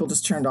moment people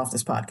just turned off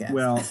this podcast.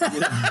 Well,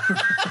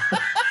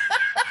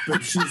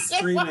 but she's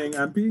screaming,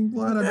 I'm peeing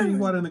blood.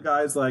 And the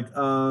guy's like,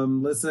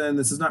 listen,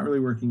 this is not really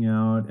working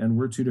out. And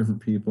we're two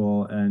different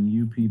people. And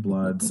you pee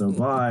blood. So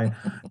bye.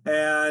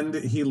 And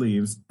he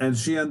leaves. And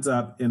she ends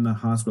up in the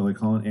hospital. They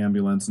call an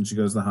ambulance. And she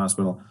goes to the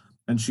hospital.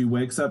 And she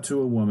wakes up to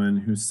a woman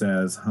who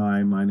says,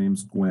 hi, my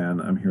name's Gwen.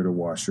 I'm here to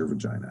wash your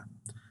vagina.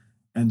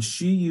 And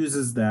she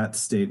uses that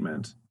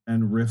statement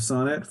and riffs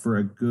on it for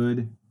a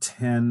good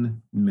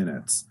 10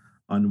 minutes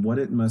on what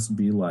it must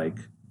be like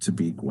to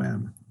be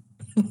Gwen.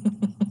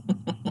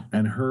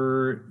 And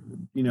her,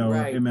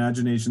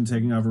 imagination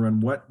taking over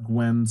on what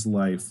Gwen's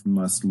life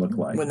must look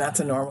like. When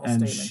that's a normal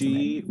and statement. And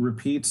she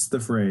repeats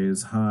the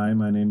phrase, hi,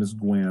 my name is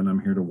Gwen.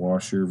 I'm here to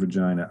wash your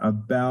vagina,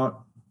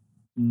 about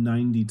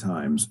 90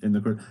 times in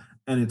the course.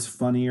 And it's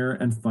funnier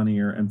and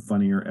funnier and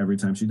funnier every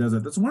time she does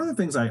it. That's one of the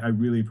things I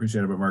really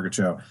appreciate about Margaret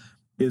Cho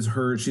is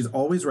she's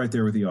always right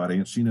there with the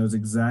audience. She knows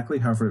exactly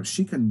how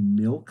she can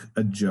milk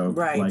a joke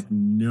like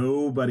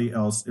nobody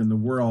else in the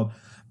world.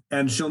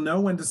 And she'll know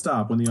when to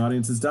stop when the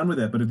audience is done with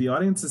it. But if the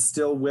audience is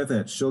still with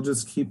it, she'll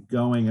just keep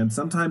going. And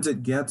sometimes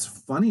it gets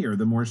funnier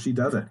the more she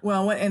does it.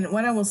 Well,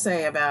 what I will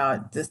say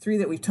about the three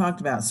that we've talked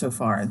about so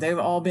far, they've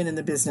all been in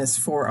the business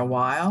for a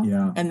while.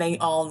 Yeah. And they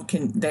all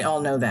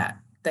know that.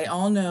 They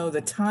all know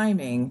the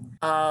timing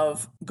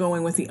of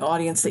going with the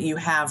audience that you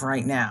have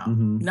right now.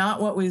 Mm-hmm.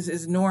 Not what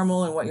is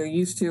normal and what you're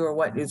used to or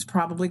what is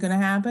probably going to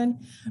happen,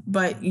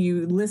 but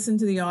you listen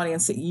to the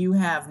audience that you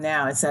have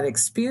now. It's that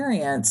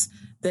experience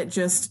that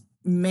just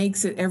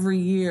makes it every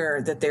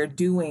year that they're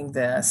doing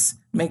this,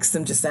 makes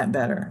them just that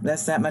better.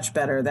 That's that much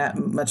better, that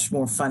much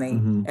more funny,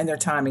 mm-hmm. and their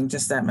timing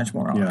just that much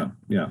more on.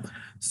 Yeah.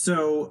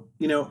 So,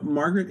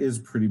 Margaret is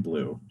pretty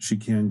blue. She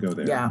can go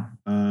there. Yeah.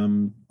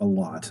 A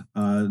lot.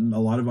 A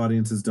lot of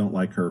audiences don't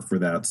like her for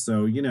that.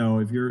 So,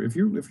 if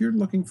you're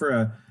looking for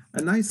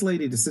a nice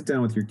lady to sit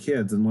down with your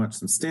kids and watch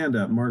some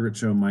stand-up, Margaret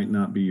Cho might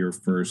not be your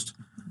first.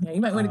 Yeah,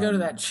 you might want to go to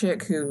that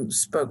chick who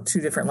spoke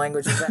 2 different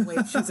languages. That way,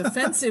 if she's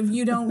offensive,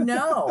 you don't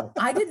know.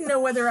 I didn't know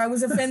whether I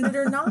was offended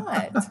or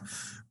not.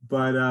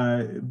 But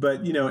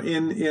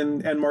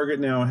and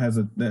Margaret now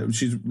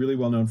she's really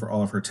well known for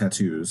all of her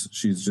tattoos.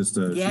 She's just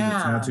she's a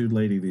tattooed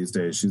lady these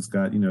days. She's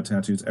got,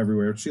 tattoos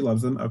everywhere. She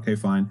loves them. Okay,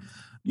 fine.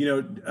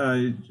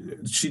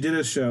 She did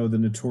a show, The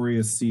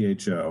Notorious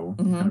CHO,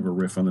 mm-hmm. kind of a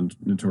riff on the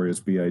Notorious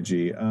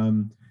B.I.G.,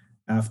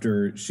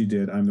 after she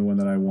did I'm the One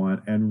That I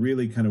Want, and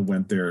really kind of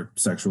went there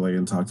sexually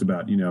and talked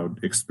about,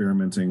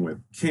 experimenting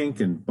with kink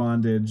and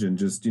bondage and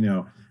just,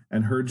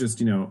 and her just,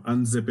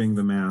 unzipping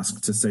the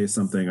mask to say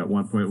something at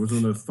one point. It was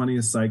one of the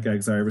funniest sight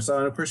gags I ever saw.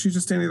 And of course, she's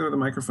just standing there with a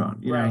microphone,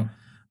 you know.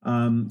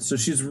 So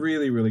she's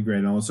really, really great.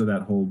 And also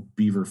that whole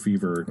Beaver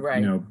Fever,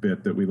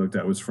 bit that we looked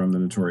at was from the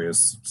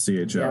Notorious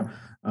CHO,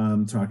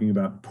 talking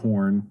about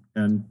porn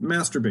and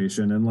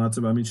masturbation and lots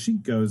of, she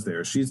goes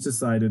there. She's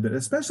decided that,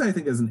 especially I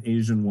think as an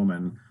Asian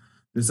woman,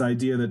 this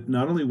idea that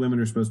not only women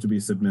are supposed to be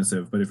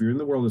submissive, but if you're in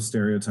the world of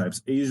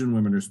stereotypes, Asian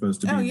women are supposed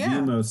to be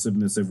the most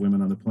submissive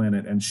women on the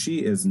planet, and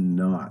she is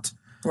not.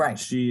 Right.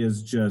 She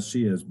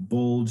is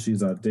bold,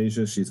 she's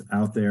audacious, she's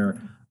out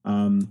there.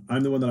 I'm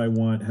the One That I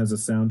Want has a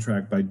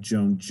soundtrack by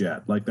Joan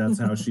Jett. Like, that's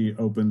how she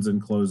opens and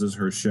closes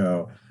her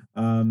show.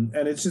 And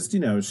it's just,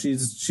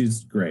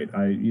 she's great.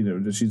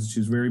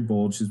 She's very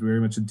bold. She's very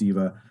much a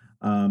diva.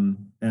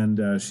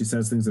 And she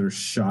says things that are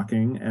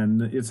shocking,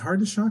 and it's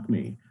hard to shock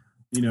me.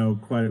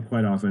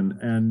 Quite often.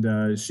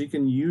 And she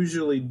can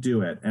usually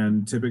do it.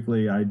 And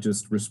typically I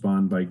just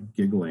respond by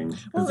giggling.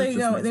 Well, there you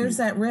go. There's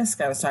that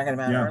risk I was talking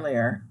about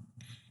earlier.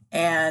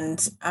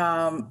 And,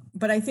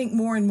 but I think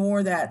more and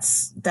more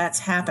that's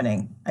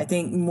happening. I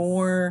think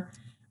more,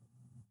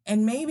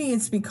 and maybe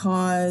it's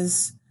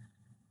because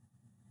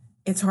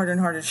it's harder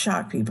and harder to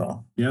shock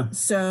people. Yeah.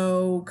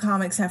 So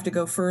comics have to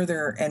go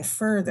further and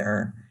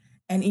further.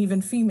 And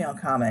even female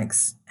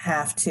comics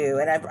have to.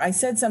 And I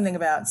said something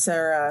about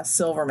Sarah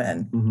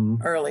Silverman mm-hmm.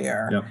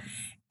 earlier. Yep.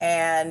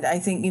 And I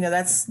think,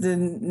 that's the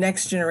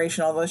next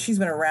generation, although she's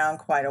been around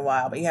quite a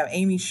while. But you have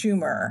Amy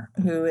Schumer,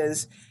 who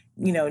is,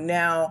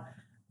 now,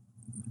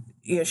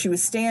 she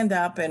was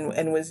stand-up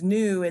and was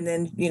new. And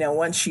then,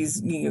 once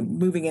she's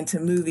moving into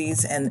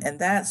movies and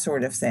that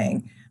sort of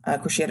thing.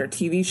 Of course, she had her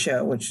TV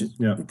show, which is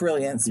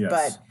brilliant. Yes.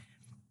 But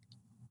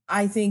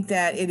I think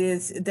that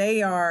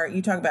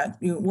you talk about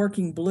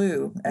working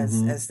blue,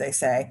 as they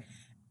say,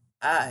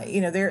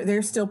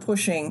 they're still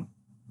pushing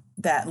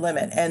that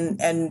limit.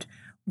 And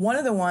one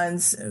of the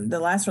ones, the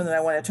last one that I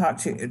want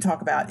to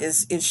talk about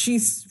is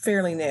she's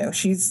fairly new.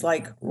 She's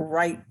like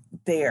right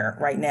there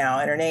right now.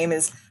 And her name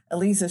is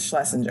Elisa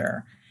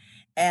Schlesinger.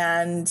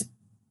 And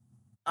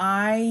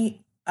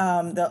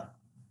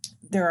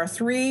there are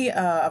 3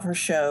 of her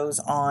shows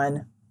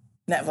on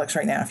Netflix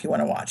right now, if you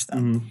want to watch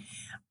them. Mm-hmm.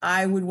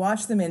 I would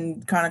watch them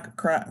in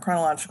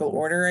chronological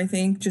order, I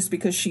think, just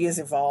because she has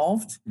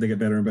evolved. They get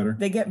better and better?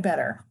 They get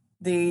better.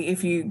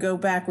 If you go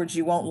backwards,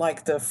 you won't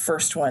like the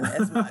first one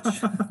as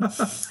much.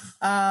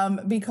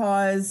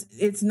 Because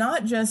it's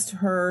not just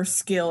her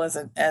skill as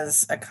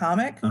a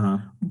comic,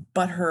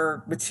 but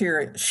her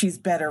material. She's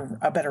a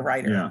better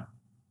writer. Yeah.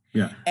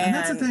 Yeah. And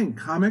that's the thing.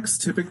 Comics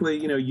typically,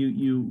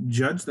 you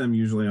judge them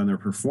usually on their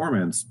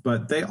performance,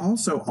 but they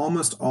also,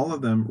 almost all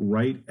of them,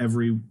 write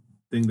everything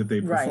that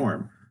they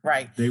perform.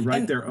 Right. They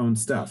write their own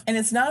stuff. And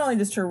it's not only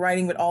just her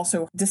writing, but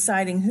also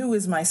deciding who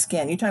is my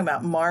skin. You're talking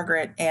about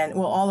Margaret and,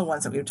 all the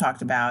ones that we've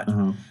talked about.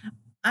 Uh-huh.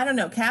 I don't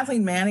know.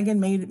 Kathleen Manigan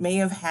may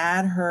have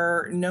had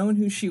her known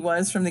who she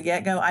was from the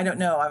get-go. I don't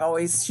know.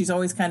 She's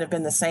always kind of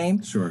been the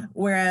same. Sure.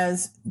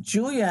 Whereas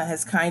Julia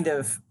has kind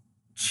of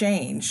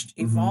changed,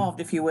 evolved,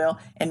 if you will.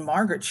 And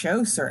Margaret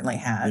Cho certainly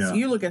has. Yeah.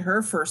 You look at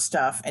her first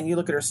stuff and you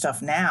look at her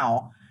stuff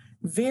now.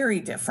 Very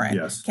different.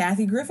 Yes.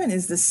 Kathy Griffin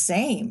is the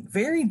same.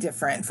 Very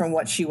different from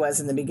what she was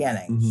in the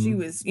beginning. Mm-hmm. She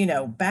was,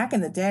 back in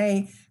the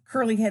day,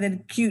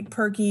 curly-headed, cute,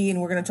 perky, and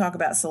we're going to talk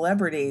about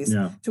celebrities,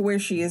 to where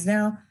she is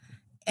now.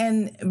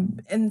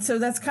 And so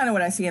that's kind of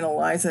what I see in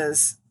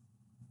Eliza's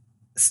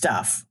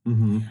stuff.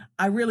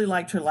 I really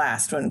liked her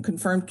last one.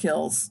 Confirmed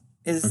Kills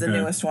is the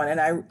newest one, and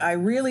I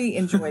really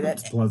enjoyed it.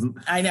 It's pleasant.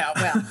 I know.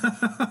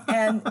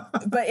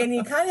 Well, and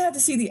you kind of have to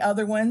see the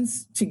other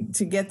ones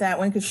to get that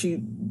one, because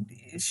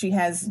she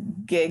has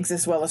gigs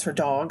as well as her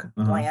dog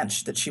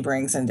Blanche that she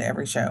brings into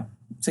every show.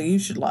 So you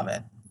should love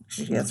it.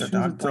 She has her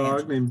dog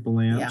Blanche. Dog named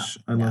Blanche. Yeah,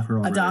 I love her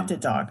already. Adopted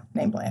dog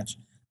named Blanche.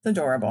 It's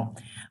adorable.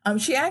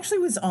 She actually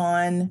was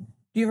on.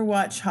 Do you ever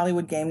watch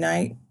Hollywood Game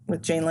Night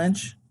with Jane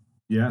Lynch?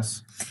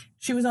 Yes.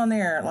 She was on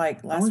there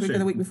like last week or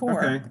the week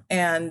before. Okay.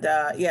 And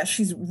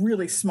she's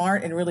really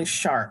smart and really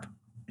sharp.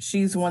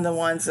 She's one of the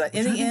ones that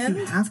in the end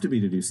you have to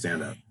be to do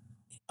stand up.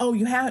 Oh,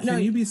 you have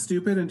Can you be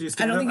stupid and do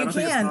stand up? I don't think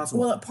you can.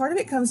 Well, part of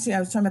it comes to I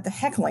was talking about the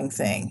heckling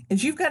thing.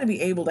 Is you've got to be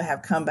able to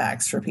have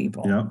comebacks for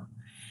people. Yep.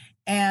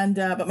 And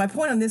but my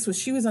point on this was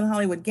she was on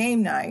Hollywood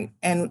Game Night,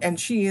 and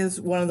she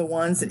is one of the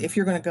ones that if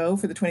you're going to go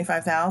for the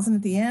 $25,000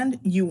 at the end,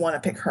 you want to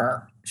pick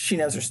her. She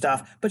knows her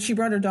stuff, but she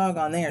brought her dog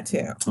on there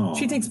too. Aww.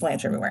 She takes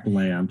Blanche everywhere.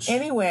 Blanche.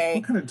 Anyway,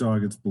 what kind of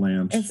dog is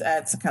Blanche?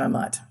 It's a kind of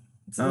mutt.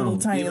 It's a little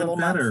tiny little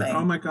mutt thing.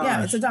 Oh my gosh!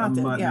 Yeah, it's adopted.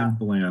 A mutt named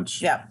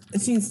Blanche. Yeah,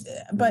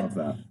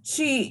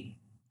 she,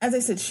 as I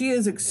said, she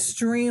is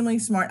extremely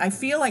smart. I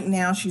feel like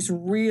now she's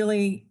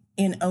really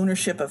in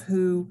ownership of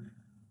who.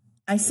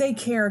 I say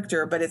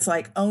character, but it's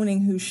like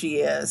owning who she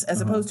is, as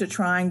opposed to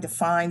trying to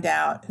find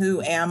out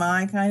who am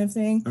I kind of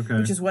thing,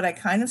 which is what I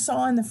kind of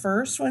saw in the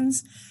first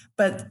ones.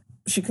 But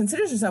she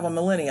considers herself a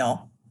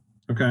millennial.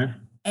 Okay.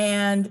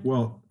 And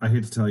well, I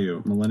hate to tell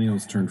you,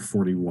 millennials turned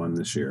 41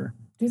 this year.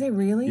 Do they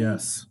really?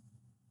 Yes.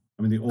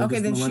 I mean, the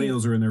oldest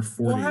millennials are in their 40s.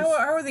 Well, how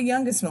are the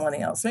youngest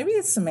millennials? Maybe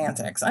it's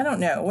semantics. I don't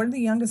know. What are the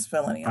youngest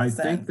millennials? I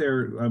think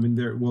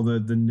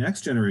the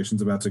next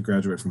generation's about to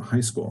graduate from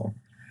high school.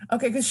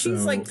 Okay, because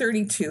she's like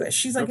 32-ish.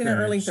 She's like in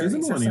her early 30s. She's a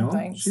millennial. Or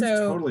something. She's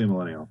totally a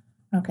millennial.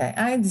 Okay,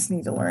 I just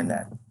need to learn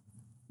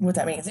what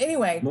that means.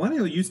 Anyway.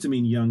 Millennial used to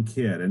mean young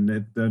kid,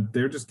 and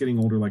they're just getting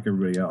older like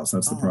everybody else.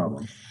 That's the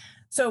problem.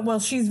 So,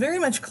 well, she's very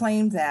much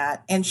claimed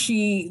that, and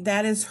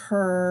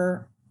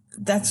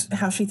that's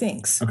how she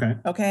thinks.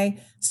 Okay.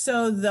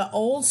 So the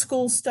old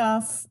school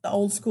stuff, the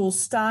old school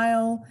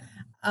style,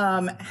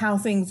 how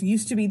things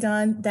used to be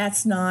done,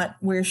 that's not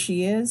where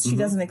she is. She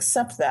doesn't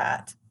accept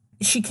that.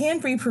 She can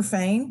be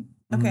profane.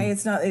 Okay.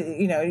 It's not,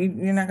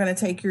 you're not going to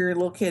take your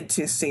little kid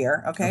to see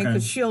her. Okay.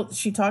 Because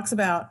she talks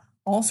about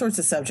all sorts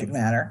of subject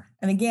matter.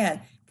 And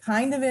again,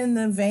 kind of in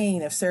the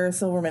vein of Sarah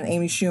Silverman,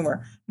 Amy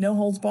Schumer, no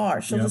holds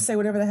barred. She'll just say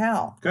whatever the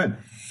hell. Good.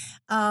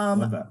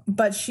 Love that.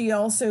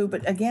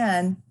 But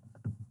again,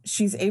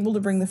 she's able to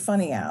bring the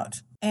funny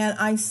out. And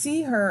I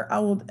see her,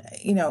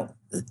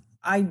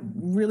 I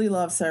really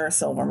love Sarah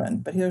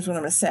Silverman, but here's what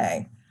I'm going to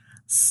say.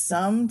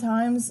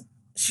 Sometimes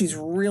she's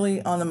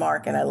really on the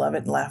mark and I love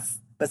it and laugh.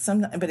 But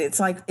it's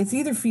like, it's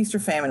either feast or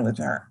famine with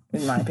her,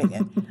 in my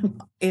opinion.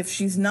 If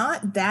she's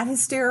not that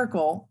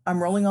hysterical,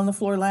 I'm rolling on the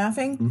floor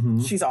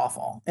laughing, she's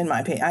awful, in my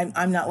opinion.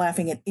 I'm not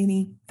laughing at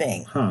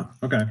anything.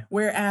 Okay.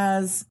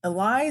 Whereas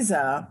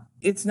Eliza,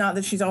 it's not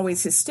that she's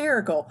always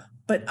hysterical,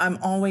 but I'm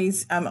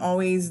always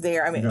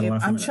there. I mean,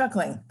 I'm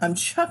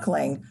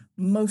chuckling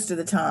most of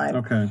the time.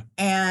 Okay.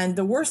 And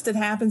the worst that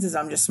happens is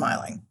I'm just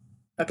smiling.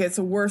 Okay, it's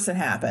the worst that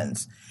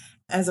happens.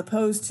 As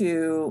opposed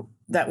to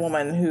that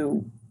woman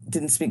who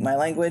didn't speak my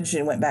language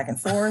and went back and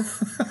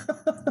forth.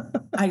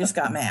 I just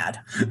got mad.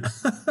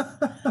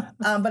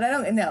 But I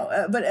don't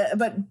know.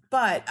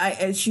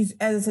 But she's,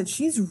 as I said,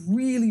 she's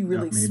really,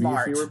 really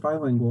smart. Maybe if you were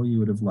bilingual, you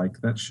would have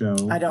liked that show.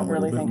 I don't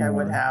really think I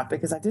would have,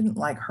 because I didn't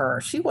like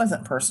her. She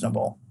wasn't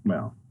personable.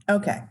 Well.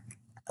 Okay.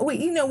 We're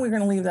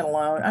going to leave that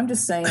alone. I'm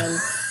just saying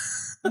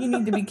you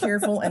need to be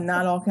careful, and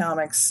not all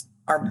comics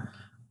are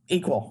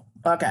equal.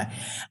 Okay.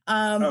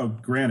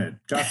 Granted.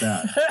 Got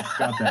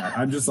that.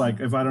 I'm just like,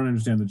 if I don't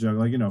understand the joke,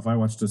 like, if I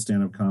watched a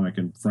stand-up comic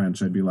in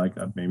French, I'd be like,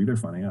 maybe they're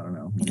funny. I don't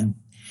know. Yeah.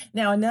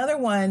 Now, another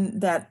one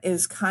that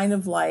is kind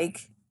of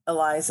like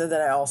Eliza that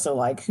I also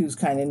like, who's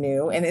kind of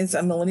new, and it's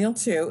a millennial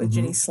too,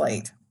 Jenny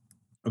Slate.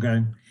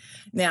 Okay.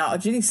 Now,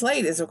 Jenny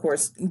Slate is, of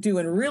course,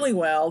 doing really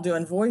well,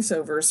 doing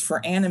voiceovers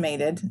for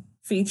animated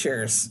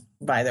features,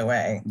 by the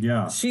way.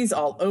 Yeah. She's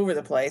all over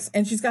the place,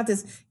 and she's got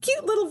this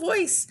cute little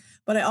voice.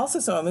 But I also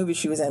saw a movie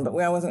she was in, but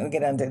I wasn't going to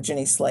get into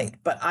Jenny Slate.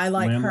 But I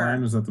like her.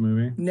 Landline, was that the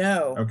movie?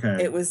 No.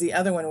 Okay. It was the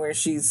other one where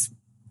she's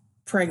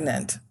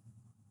pregnant.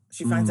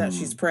 She finds out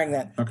she's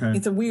pregnant. Okay.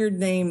 It's a weird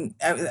name.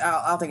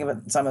 I'll think of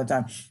it some other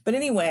time. But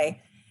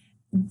anyway,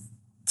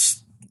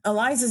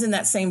 Eliza's in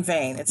that same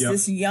vein. It's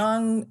this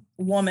young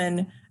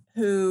woman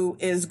who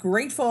is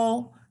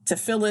grateful to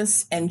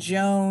Phyllis and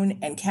Joan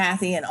and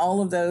Kathy and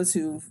all of those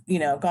who've,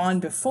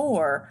 gone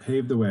before.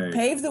 Paved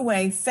the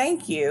way.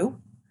 Thank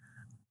you.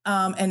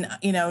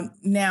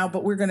 Now,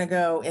 but we're going to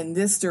go in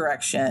this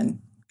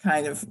direction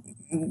kind of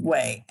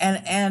way.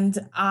 And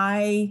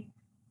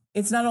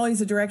it's not always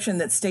a direction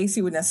that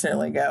Stacey would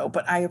necessarily go,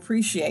 but I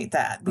appreciate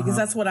that because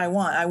that's what I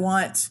want. I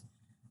want,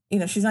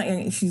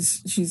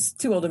 she's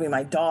too old to be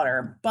my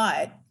daughter,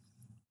 but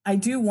I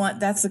do want,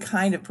 that's the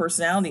kind of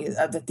personality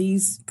that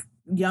these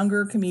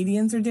younger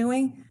comedians are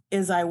doing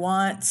is I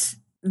want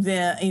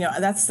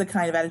that's the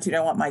kind of attitude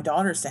I want my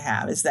daughters to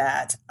have, is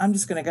that I'm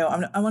just going to go,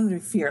 I want them to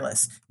be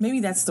fearless. Maybe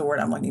that's the word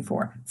I'm looking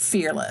for,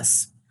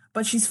 fearless.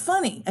 But she's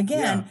funny.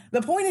 Again,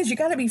 the point is you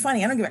got to be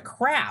funny. I don't give a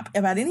crap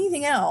about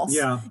anything else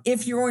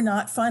if you're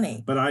not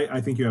funny. But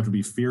I think you have to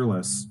be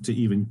fearless to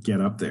even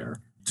get up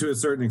there. To a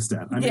certain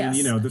extent. I mean,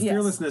 the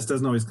fearlessness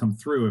doesn't always come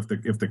through if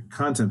the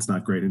content's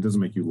not great. It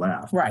doesn't make you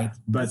laugh. Right.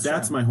 But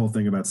that's my whole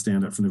thing about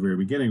stand-up from the very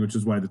beginning, which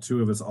is why the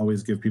two of us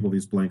always give people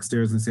these blank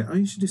stares and say, oh,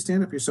 you should do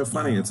stand-up. You're so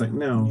funny. It's like,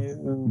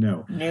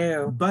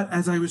 no. But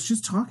as I was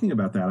just talking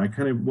about that, I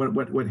kind of,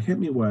 what hit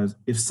me was,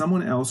 if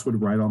someone else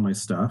would write all my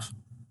stuff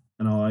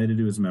and all I had to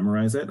do is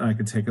memorize it and I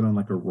could take it on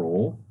like a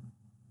roll,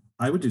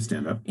 I would do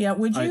stand-up. Yeah.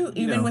 Would you,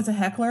 with a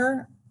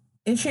heckler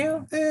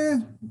issue?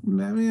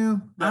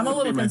 I'm a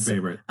little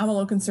favorite. I'm a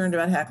little concerned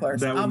about hecklers.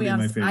 That would be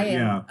honest, my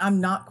favorite.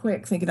 I'm not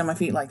quick thinking on my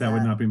feet like that. That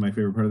would not be my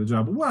favorite part of the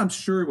job. Well, I'm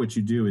sure what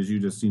you do is you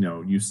just,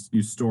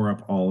 you store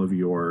up all of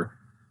your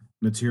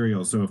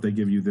material. So if they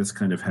give you this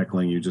kind of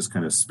heckling, you just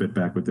kind of spit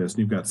back with this, and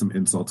you've got some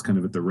insults kind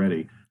of at the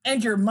ready.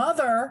 And your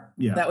mother,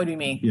 that would be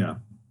me. Yeah.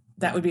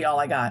 That would be all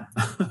I got.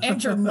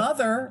 And your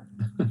mother,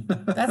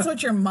 that's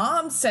what your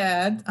mom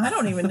said. I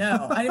don't even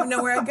know. I don't even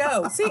know where I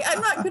go. See,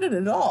 I'm not good at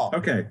it at all.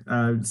 Okay.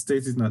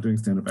 Stacey's not doing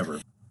stand-up ever.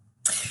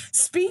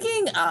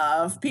 Speaking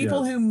of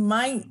people who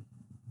might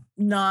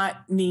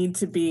not need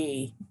to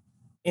be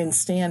in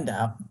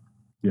stand-up.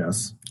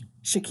 Yes.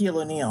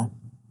 Shaquille O'Neal.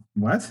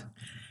 What?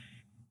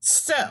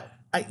 So,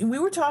 we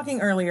were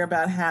talking earlier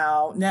about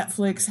how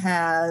Netflix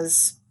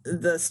has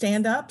the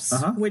stand-ups,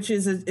 which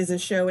is a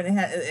show, and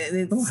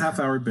it's little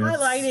half-hour bits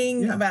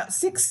highlighting about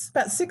six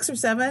or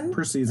seven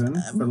per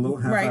season, but a little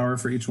half-hour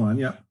for each one.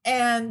 Yep.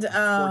 And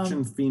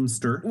Fortune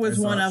Feemster was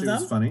one of them.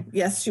 She was funny.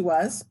 Yes, she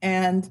was.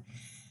 And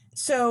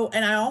so,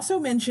 and I also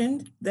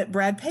mentioned that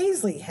Brad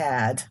Paisley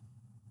had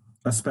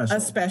a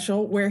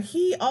special where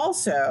he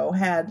also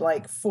had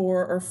like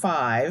 4 or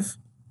 5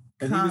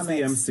 and comics. He was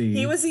the MC.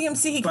 He was the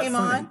MC. He came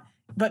on,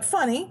 but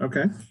funny.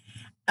 Okay.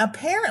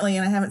 Apparently,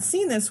 and I haven't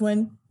seen this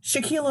one,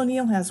 Shaquille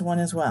O'Neal has one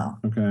as well.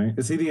 Okay.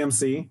 Is he the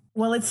MC?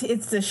 Well, it's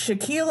the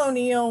Shaquille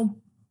O'Neal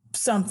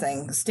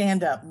something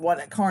stand-up,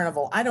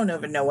 carnival. I don't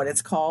even know what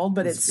it's called,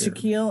 but it's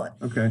Shaquille.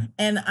 Okay.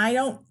 And I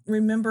don't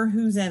remember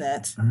who's in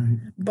it. All right.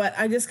 But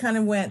I just kind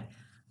of went,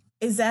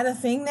 is that a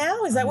thing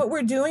now? Is that what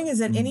we're doing? Is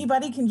that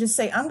anybody can just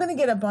say, I'm going to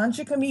get a bunch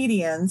of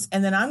comedians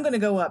and then I'm going to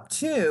go up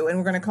too, and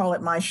we're going to call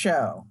it my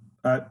show.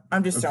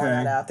 I'm just throwing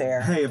that out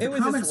there. Hey, if the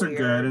comics are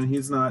good and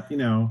he's not,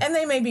 And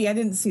they may be. I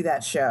didn't see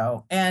that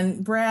show.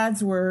 And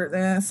Brad's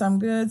were some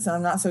good,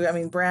 some not so good. I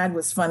mean, Brad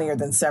was funnier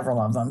than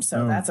several of them,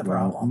 so that's a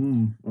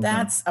problem. Okay.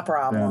 That's a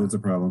problem. That is a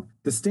problem.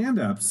 The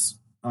stand-ups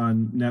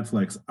on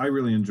Netflix, I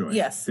really enjoyed.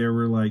 Yes. There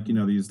were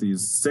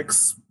these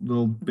 6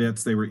 little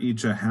bits. They were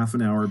each a half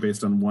an hour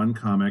based on one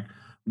comic.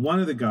 One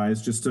of the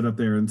guys just stood up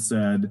there and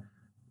said,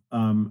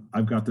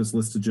 I've got this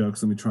list of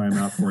jokes. Let me try them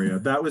out for you.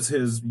 That was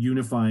his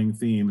unifying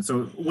theme.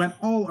 So it went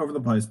all over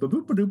the place.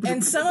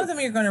 And some of them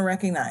you're going to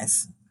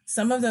recognize.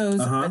 Some of those,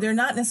 they're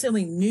not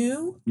necessarily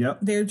new. Yep.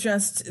 They're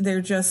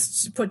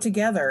just put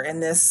together in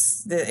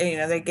this.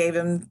 They gave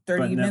him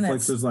 30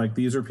 minutes. Netflix is like,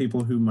 these are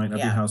people who might not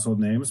be household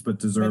names, but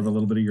deserve a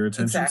little bit of your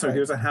attention. Exactly. So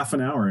here's a half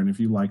an hour, and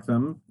if you like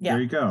them, there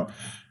you go.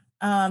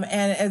 And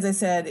as I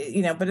said,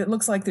 but it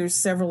looks like there's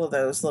several of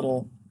those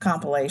little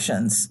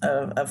compilations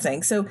of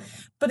things. So,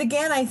 but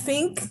again, I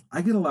think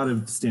I get a lot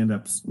of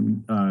stand-ups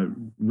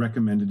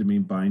recommended to me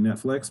by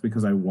Netflix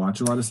because I watch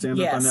a lot of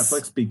stand-up on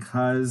Netflix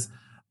because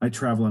I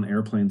travel on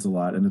airplanes a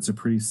lot, and it's a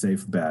pretty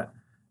safe bet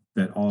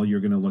that all you're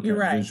going to look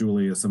at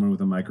visually is someone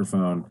with a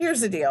microphone.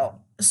 Here's the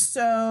deal.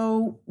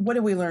 So, what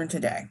did we learn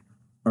today?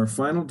 Our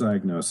final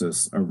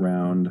diagnosis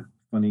around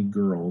funny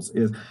girls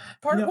is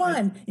part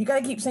 1. You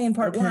got to keep saying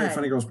part 1.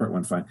 Funny girls part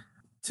 1, fine.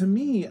 To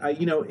me,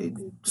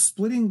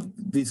 splitting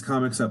these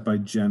comics up by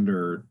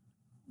gender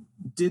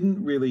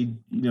didn't really,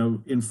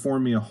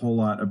 inform me a whole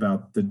lot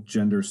about the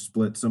gender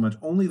split so much.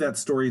 Only that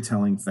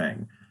storytelling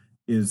thing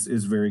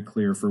is very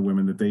clear for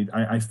women that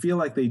I feel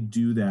like they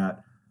do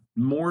that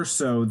more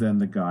so than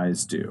the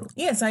guys do.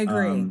 Yes, I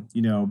agree.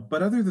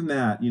 But other than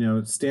that,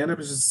 stand-up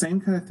is the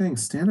same kind of thing.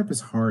 Stand-up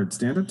is hard.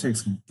 Stand-up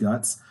takes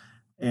guts.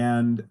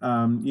 And,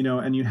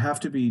 and you have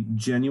to be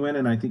genuine,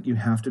 and I think you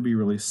have to be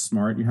really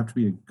smart. You have to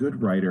be a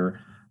good writer.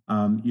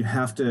 You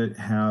have to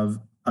have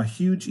a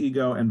huge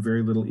ego and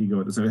very little ego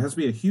at the same time. It has to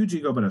be a huge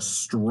ego, but a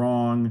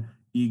strong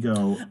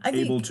ego,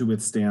 able to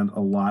withstand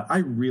a lot. I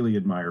really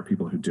admire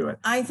people who do it.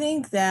 I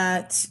think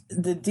that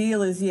the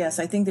deal is, yes,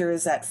 I think there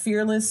is that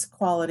fearless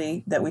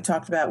quality that we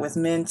talked about with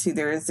men too.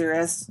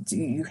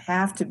 You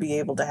have to be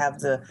able to have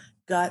the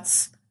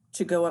guts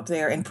to go up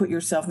there and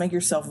make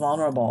yourself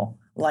vulnerable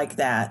like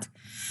that.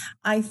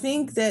 I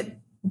think that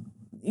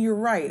you're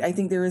right. I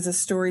think there is a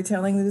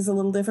storytelling that is a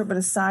little different, but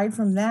aside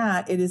from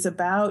that, it is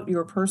about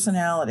your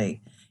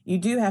personality. You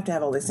do have to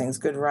have all these things,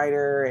 good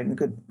writer and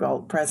good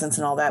presence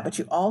and all that, but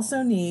you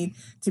also need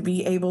to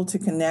be able to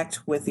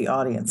connect with the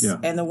audience. Yeah.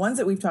 And the ones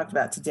that we've talked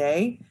about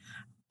today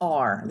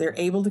are. They're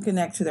able to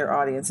connect to their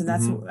audience. And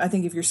that's, I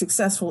think if you're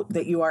successful,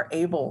 that you are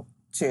able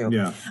to.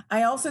 Yeah.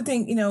 I also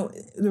think,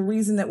 the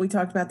reason that we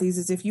talked about these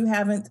is if you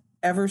haven't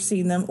ever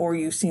seen them, or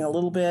you've seen a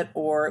little bit,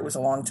 or it was a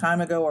long time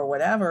ago or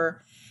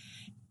whatever,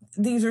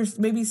 these are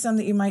maybe some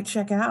that you might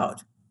check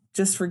out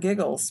just for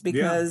giggles.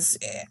 Because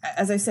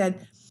as I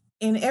said,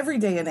 in every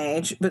day and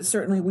age, but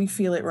certainly we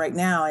feel it right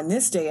now in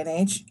this day and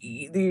age,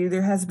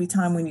 there has to be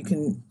time when you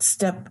can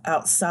step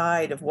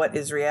outside of what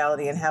is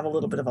reality and have a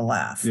little bit of a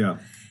laugh. Yeah.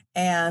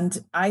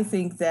 And I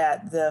think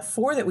that the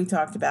 4 that we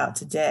talked about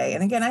today,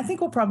 and again, I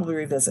think we'll probably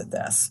revisit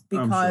this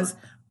because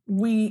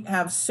we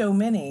have so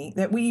many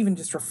that we even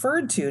just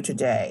referred to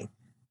today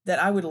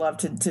that I would love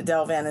to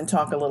delve in and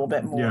talk a little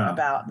bit more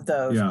about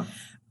those. Yeah.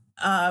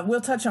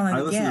 We'll touch on it again.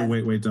 I listen to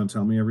Wait, Wait, Don't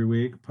Tell Me every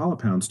week. Paula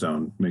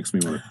Poundstone makes me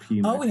want to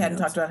pee my we hadn't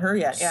talked about her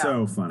yet. Yeah.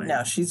 So funny.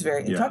 No, she's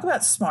very... Talk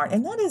about smart.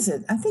 And that is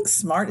it. I think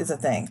smart is a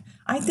thing.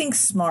 I think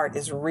smart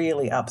is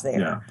really up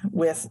there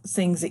with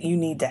things that you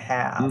need to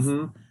have.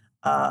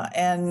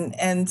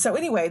 And so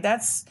anyway,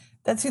 that's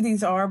who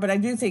these are. But I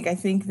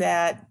think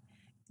that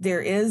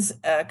there is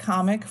a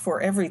comic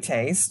for every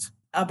taste,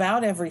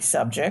 about every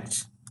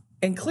subject,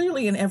 and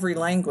clearly in every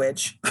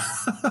language.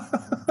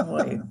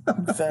 Boy,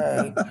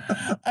 they.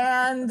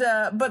 And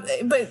but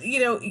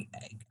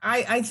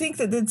I think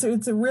that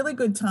it's a really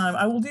good time.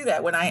 I will do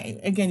that when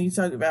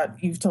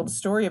you've told a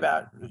story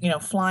about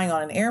flying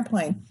on an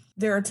airplane.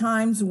 There are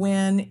times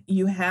when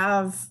you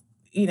have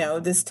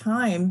this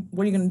time.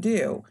 What are you going to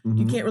do?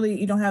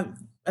 You don't have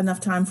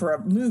enough time for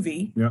a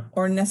movie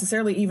or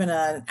necessarily even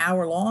an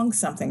hour-long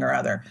something or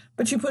other.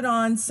 But you put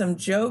on some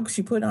jokes,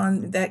 you put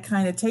on that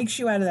kind of takes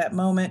you out of that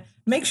moment,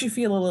 makes you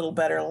feel a little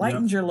better,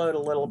 lightens your load a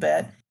little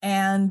bit,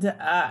 and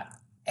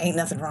ain't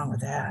nothing wrong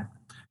with that.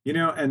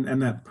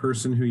 And that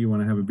person who you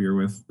want to have a beer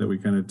with that we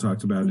kind of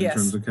talked about in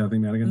terms of Kathy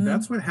Madigan,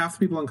 that's what half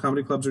the people in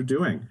comedy clubs are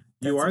doing.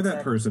 You are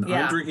that person.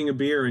 Yeah. I'm drinking a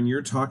beer and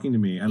you're talking to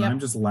me and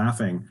I'm just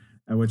laughing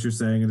at what you're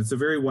saying. And it's a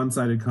very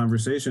one-sided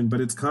conversation, but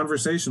it's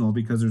conversational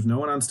because there's no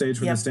one on stage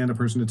for the stand-up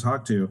person to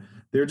talk to.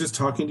 They're just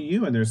talking to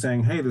you and they're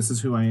saying, hey, this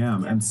is who I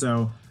am. And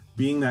so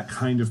being that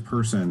kind of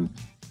person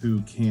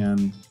who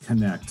can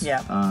connect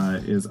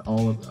is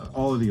all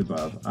of the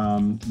above.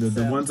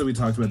 The ones that we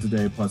talked about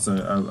today, plus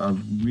a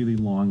really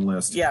long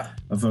list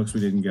of folks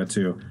we didn't get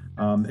to.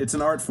 It's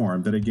an art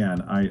form that,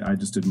 again, I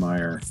just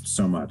admire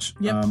so much.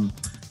 Yep.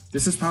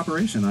 This is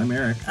Popperation. I'm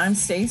Eric. I'm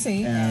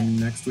Stacey. And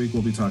next week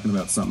we'll be talking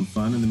about something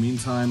fun. In the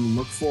meantime,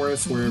 look for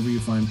us wherever you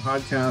find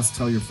podcasts.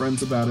 Tell your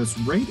friends about us.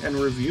 Rate and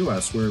review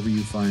us wherever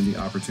you find the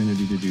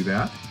opportunity to do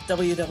that.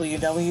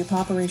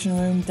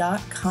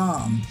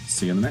 www.popperationroom.com.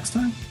 See you the next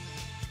time.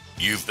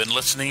 You've been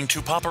listening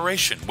to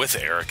Popperation with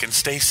Eric and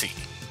Stacey.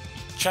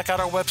 Check out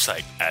our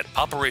website at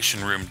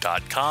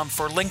popperationroom.com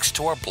for links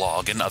to our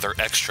blog and other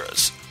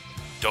extras.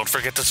 Don't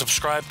forget to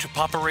subscribe to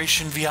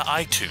Popperation via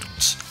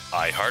iTunes,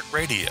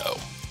 iHeartRadio,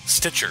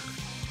 Stitcher,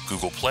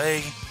 Google Play,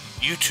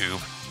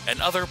 YouTube,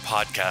 and other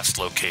podcast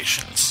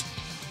locations.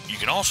 You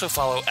can also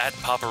follow at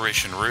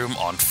Popperation Room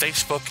on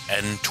Facebook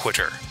and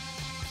Twitter.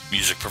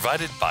 Music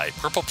provided by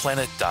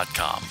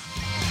purpleplanet.com.